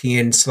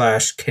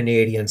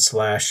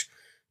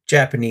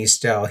 European/Canadian/Japanese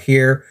style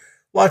here.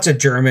 Lots of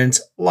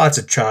Germans, lots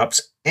of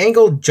chops.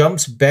 Angle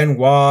jumps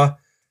Benoit,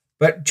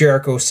 but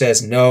Jericho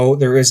says no.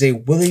 There is a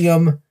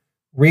William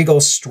Regal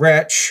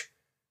stretch,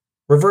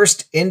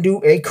 reversed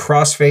into a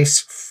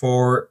crossface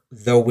for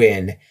the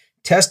win.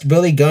 Test,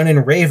 Billy Gunn,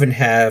 and Raven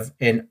have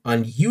an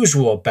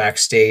unusual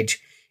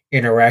backstage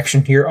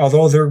interaction here,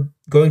 although they're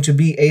going to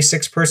be a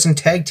 6-person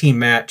tag team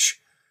match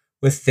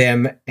with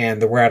them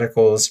and the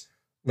Radicals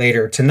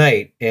later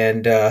tonight.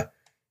 And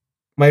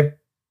my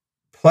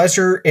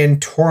pleasure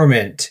and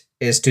torment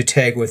is to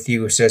tag with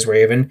you, says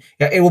Raven.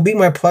 Yeah, it will be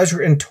my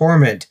pleasure and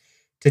torment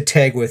to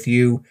tag with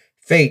you.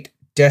 Fate,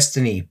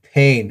 destiny,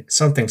 pain,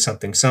 something,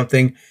 something,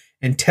 something.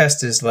 And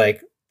Test is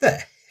like,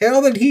 the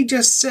hell did he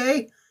just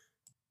say?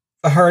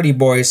 The Hardy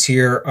Boys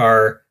here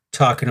are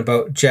talking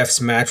about Jeff's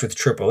match with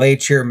Triple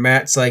H here.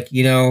 Matt's like,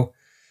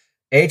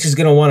 H is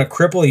going to want to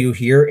cripple you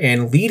here.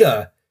 And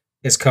Lita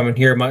is coming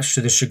here, much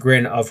to the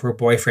chagrin of her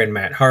boyfriend,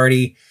 Matt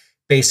Hardy.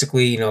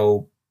 Basically,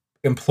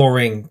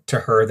 imploring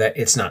to her that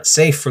it's not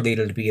safe for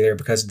Lita to be there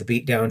because of the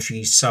beatdown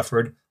she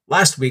suffered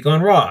last week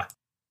on Raw.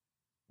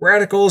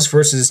 Radicals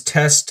versus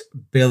Test,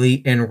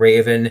 Billy, and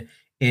Raven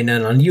in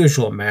an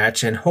unusual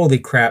match. And holy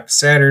crap,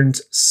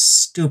 Saturn's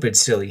stupid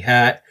silly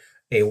hat.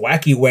 A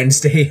Wacky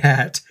Wednesday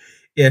hat,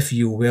 if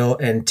you will.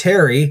 And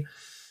Terry,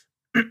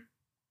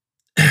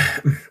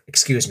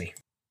 excuse me.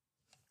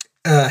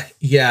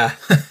 Yeah.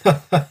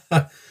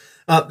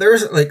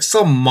 There's like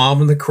some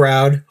mom in the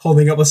crowd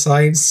holding up a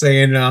sign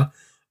saying,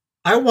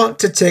 I want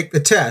to take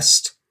the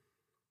test.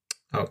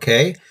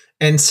 Okay.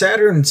 And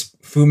Saturn's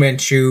Fu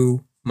Manchu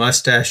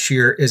mustache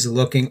here is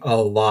looking a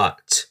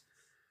lot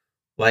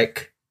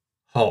like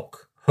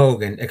Hulk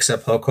Hogan,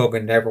 except Hulk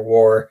Hogan never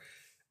wore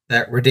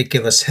that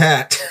ridiculous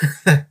hat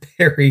that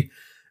Perry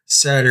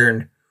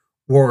Saturn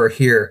wore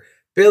here.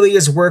 Billy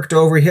is worked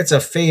over, hits a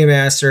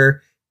Faymaster,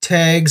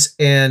 tags,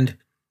 and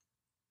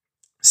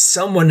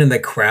someone in the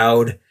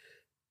crowd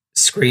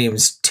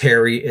screams,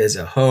 Terry is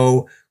a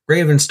hoe.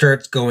 Raven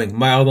starts going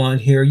mild on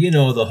here.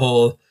 The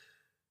whole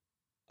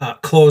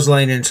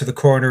clothesline into the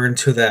corner,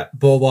 into that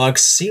Bulldog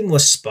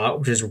seamless spot,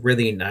 which is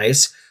really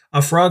nice.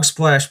 A frog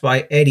splash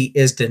by Eddie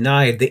is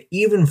denied. The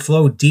even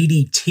flow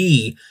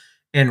DDT,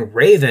 and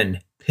Raven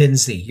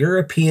pins the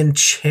European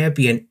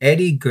champion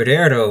Eddie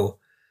Guerrero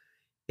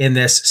in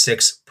this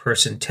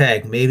 6-person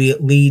tag. Maybe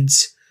it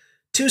leads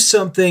to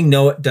something.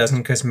 No, it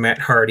doesn't, because Matt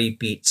Hardy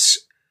beats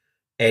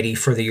Eddie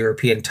for the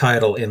European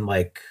title in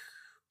like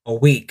a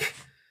week.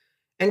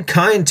 And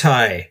Kai and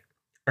Tai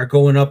are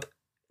going up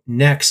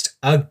next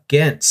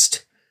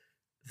against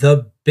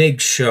the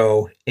Big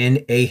Show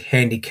in a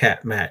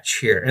handicap match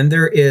here. And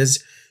there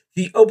is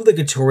the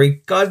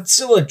obligatory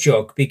Godzilla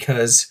joke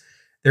because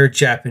they're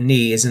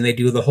Japanese and they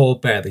do the whole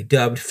badly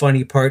dubbed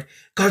funny part.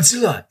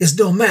 Godzilla is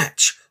no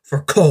match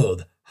for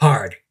cold,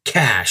 hard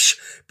cash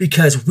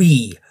because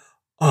we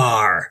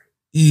are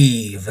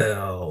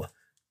evil.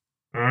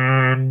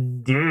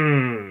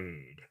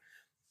 Indeed.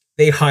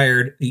 They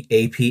hired the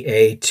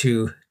APA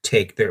to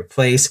take their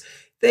place.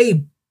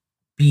 They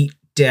beat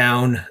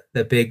down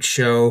the Big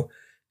Show.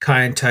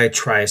 Kai and Tai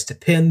tries to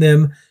pin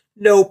them.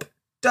 Nope.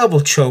 Double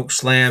choke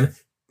slam.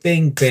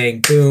 Bing, bang,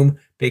 boom.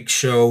 Big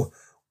Show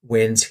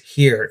wins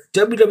here.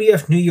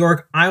 WWF New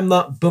York, I'm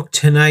not booked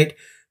tonight.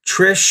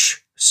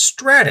 Trish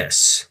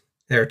Stratus.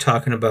 They're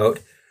talking about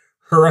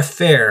her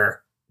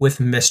affair with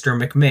Mr.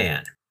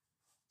 McMahon,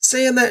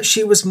 saying that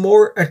she was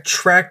more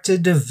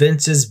attracted to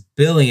Vince's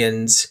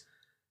billions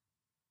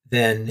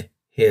than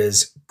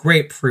his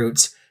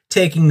grapefruits,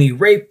 taking me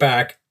right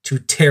back to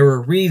Tara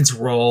Reid's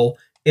role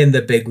in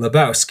The Big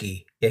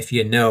Lebowski. If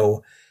you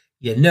know,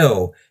 you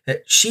know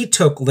that she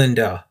took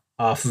Linda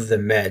off of the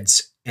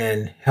meds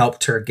and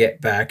helped her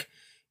get back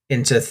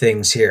into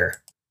things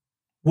here.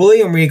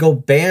 William Regal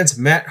bans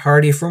Matt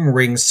Hardy from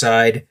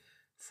ringside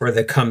for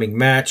the coming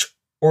match,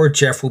 or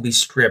Jeff will be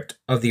stripped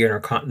of the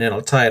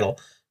Intercontinental title.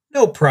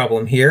 No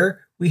problem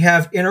here. We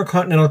have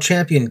Intercontinental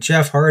Champion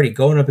Jeff Hardy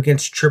going up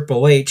against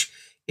Triple H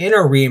in a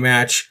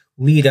rematch.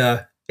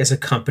 Lita is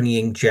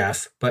accompanying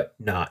Jeff, but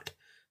not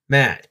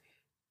Matt.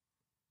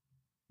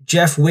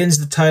 Jeff wins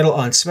the title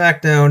on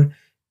SmackDown,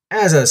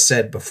 as I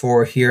said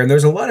before here, and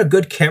there's a lot of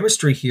good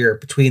chemistry here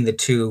between the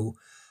two.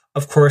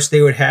 Of course,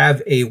 they would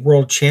have a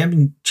world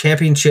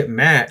championship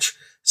match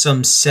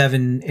some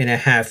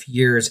 7.5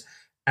 years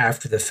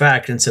after the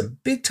fact, and some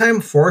big time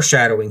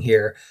foreshadowing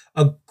here.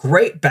 A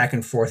great back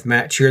and forth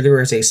match here. There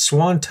is a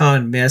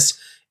swanton miss,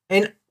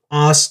 and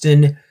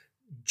Austin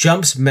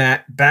jumps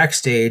Matt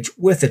backstage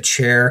with a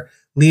chair.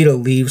 Lita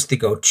leaves to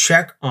go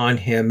check on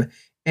him,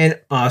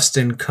 and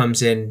Austin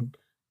comes in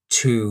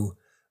to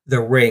the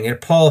ring,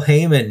 and Paul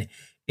Heyman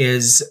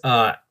is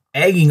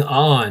egging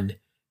on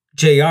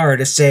JR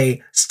to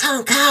say,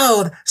 Stone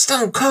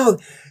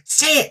Cold,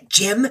 say it,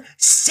 Jim,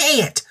 say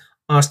it.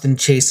 Austin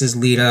chases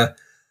Lita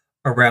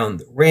around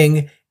the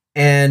ring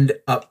and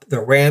up the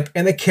ramp,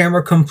 and the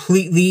camera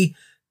completely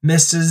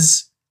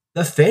misses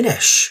the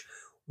finish.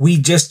 We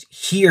just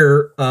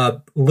hear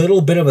a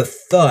little bit of a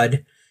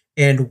thud,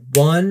 and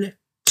 1,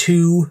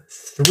 2,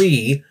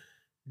 3.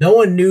 No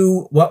one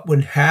knew what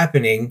was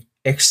happening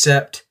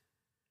except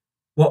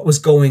what was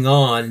going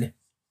on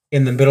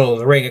in the middle of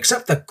the ring,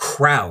 except the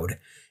crowd.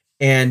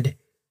 And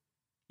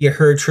you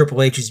heard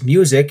Triple H's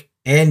music,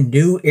 and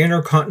new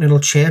Intercontinental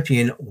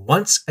Champion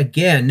once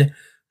again,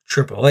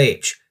 Triple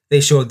H.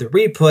 They showed the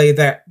replay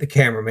that the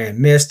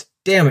cameraman missed.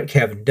 Damn it,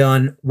 Kevin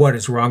Dunn. What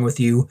is wrong with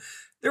you?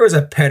 There was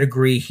a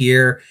pedigree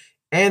here.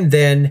 And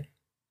then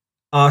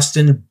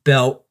Austin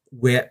belt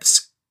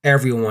whips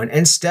everyone.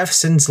 And Steph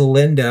sends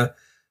Lita,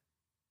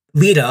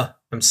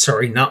 I'm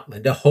sorry, not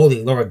Linda.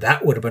 Holy Lord,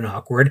 that would have been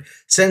awkward.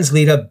 Sends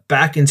Lita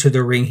back into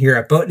the ring here,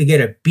 about to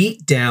get a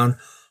beat down.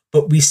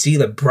 But we see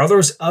the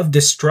Brothers of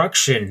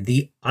Destruction,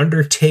 The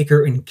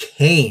Undertaker and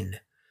Kane,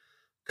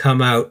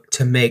 come out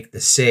to make the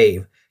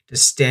save, to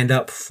stand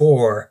up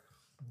for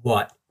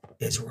what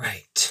is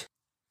right.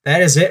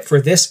 That is it for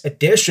this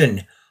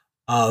edition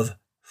of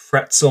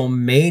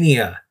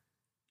Fretzelmania.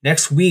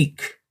 Next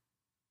week,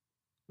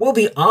 we'll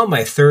be on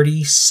my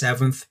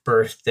 37th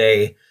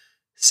birthday,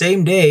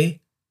 same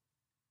day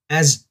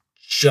as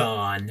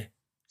John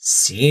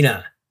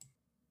Cena.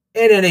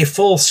 And in a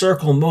full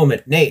circle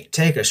moment, Nate,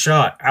 take a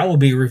shot. I will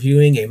be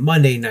reviewing a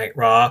Monday Night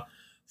Raw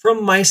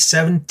from my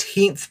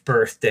 17th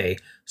birthday.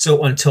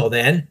 So until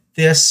then,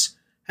 this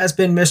has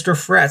been Mr.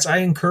 Fretz. I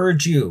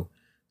encourage you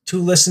to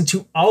listen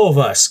to all of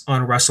us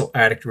on Wrestle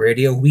Addict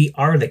Radio. We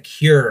are the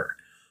cure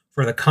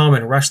for the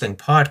common wrestling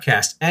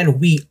podcast, and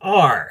we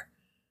are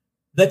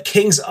the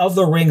Kings of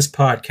the Rings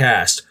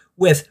podcast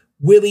with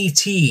Willie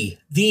T,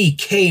 the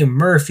K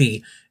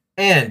Murphy,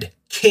 and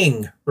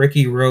King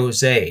Ricky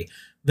Rose.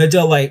 The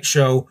Delight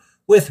Show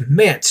with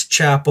Mance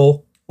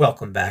Chappell.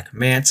 Welcome back,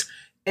 Mance.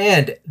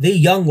 And the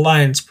Young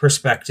Lions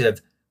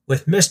Perspective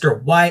with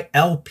Mr.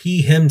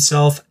 YLP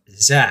himself,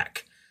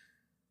 Zach.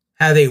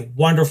 Have a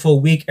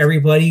wonderful week,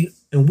 everybody,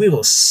 and we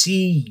will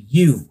see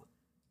you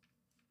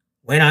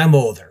when I'm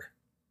older.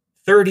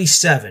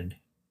 37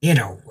 in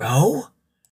a row?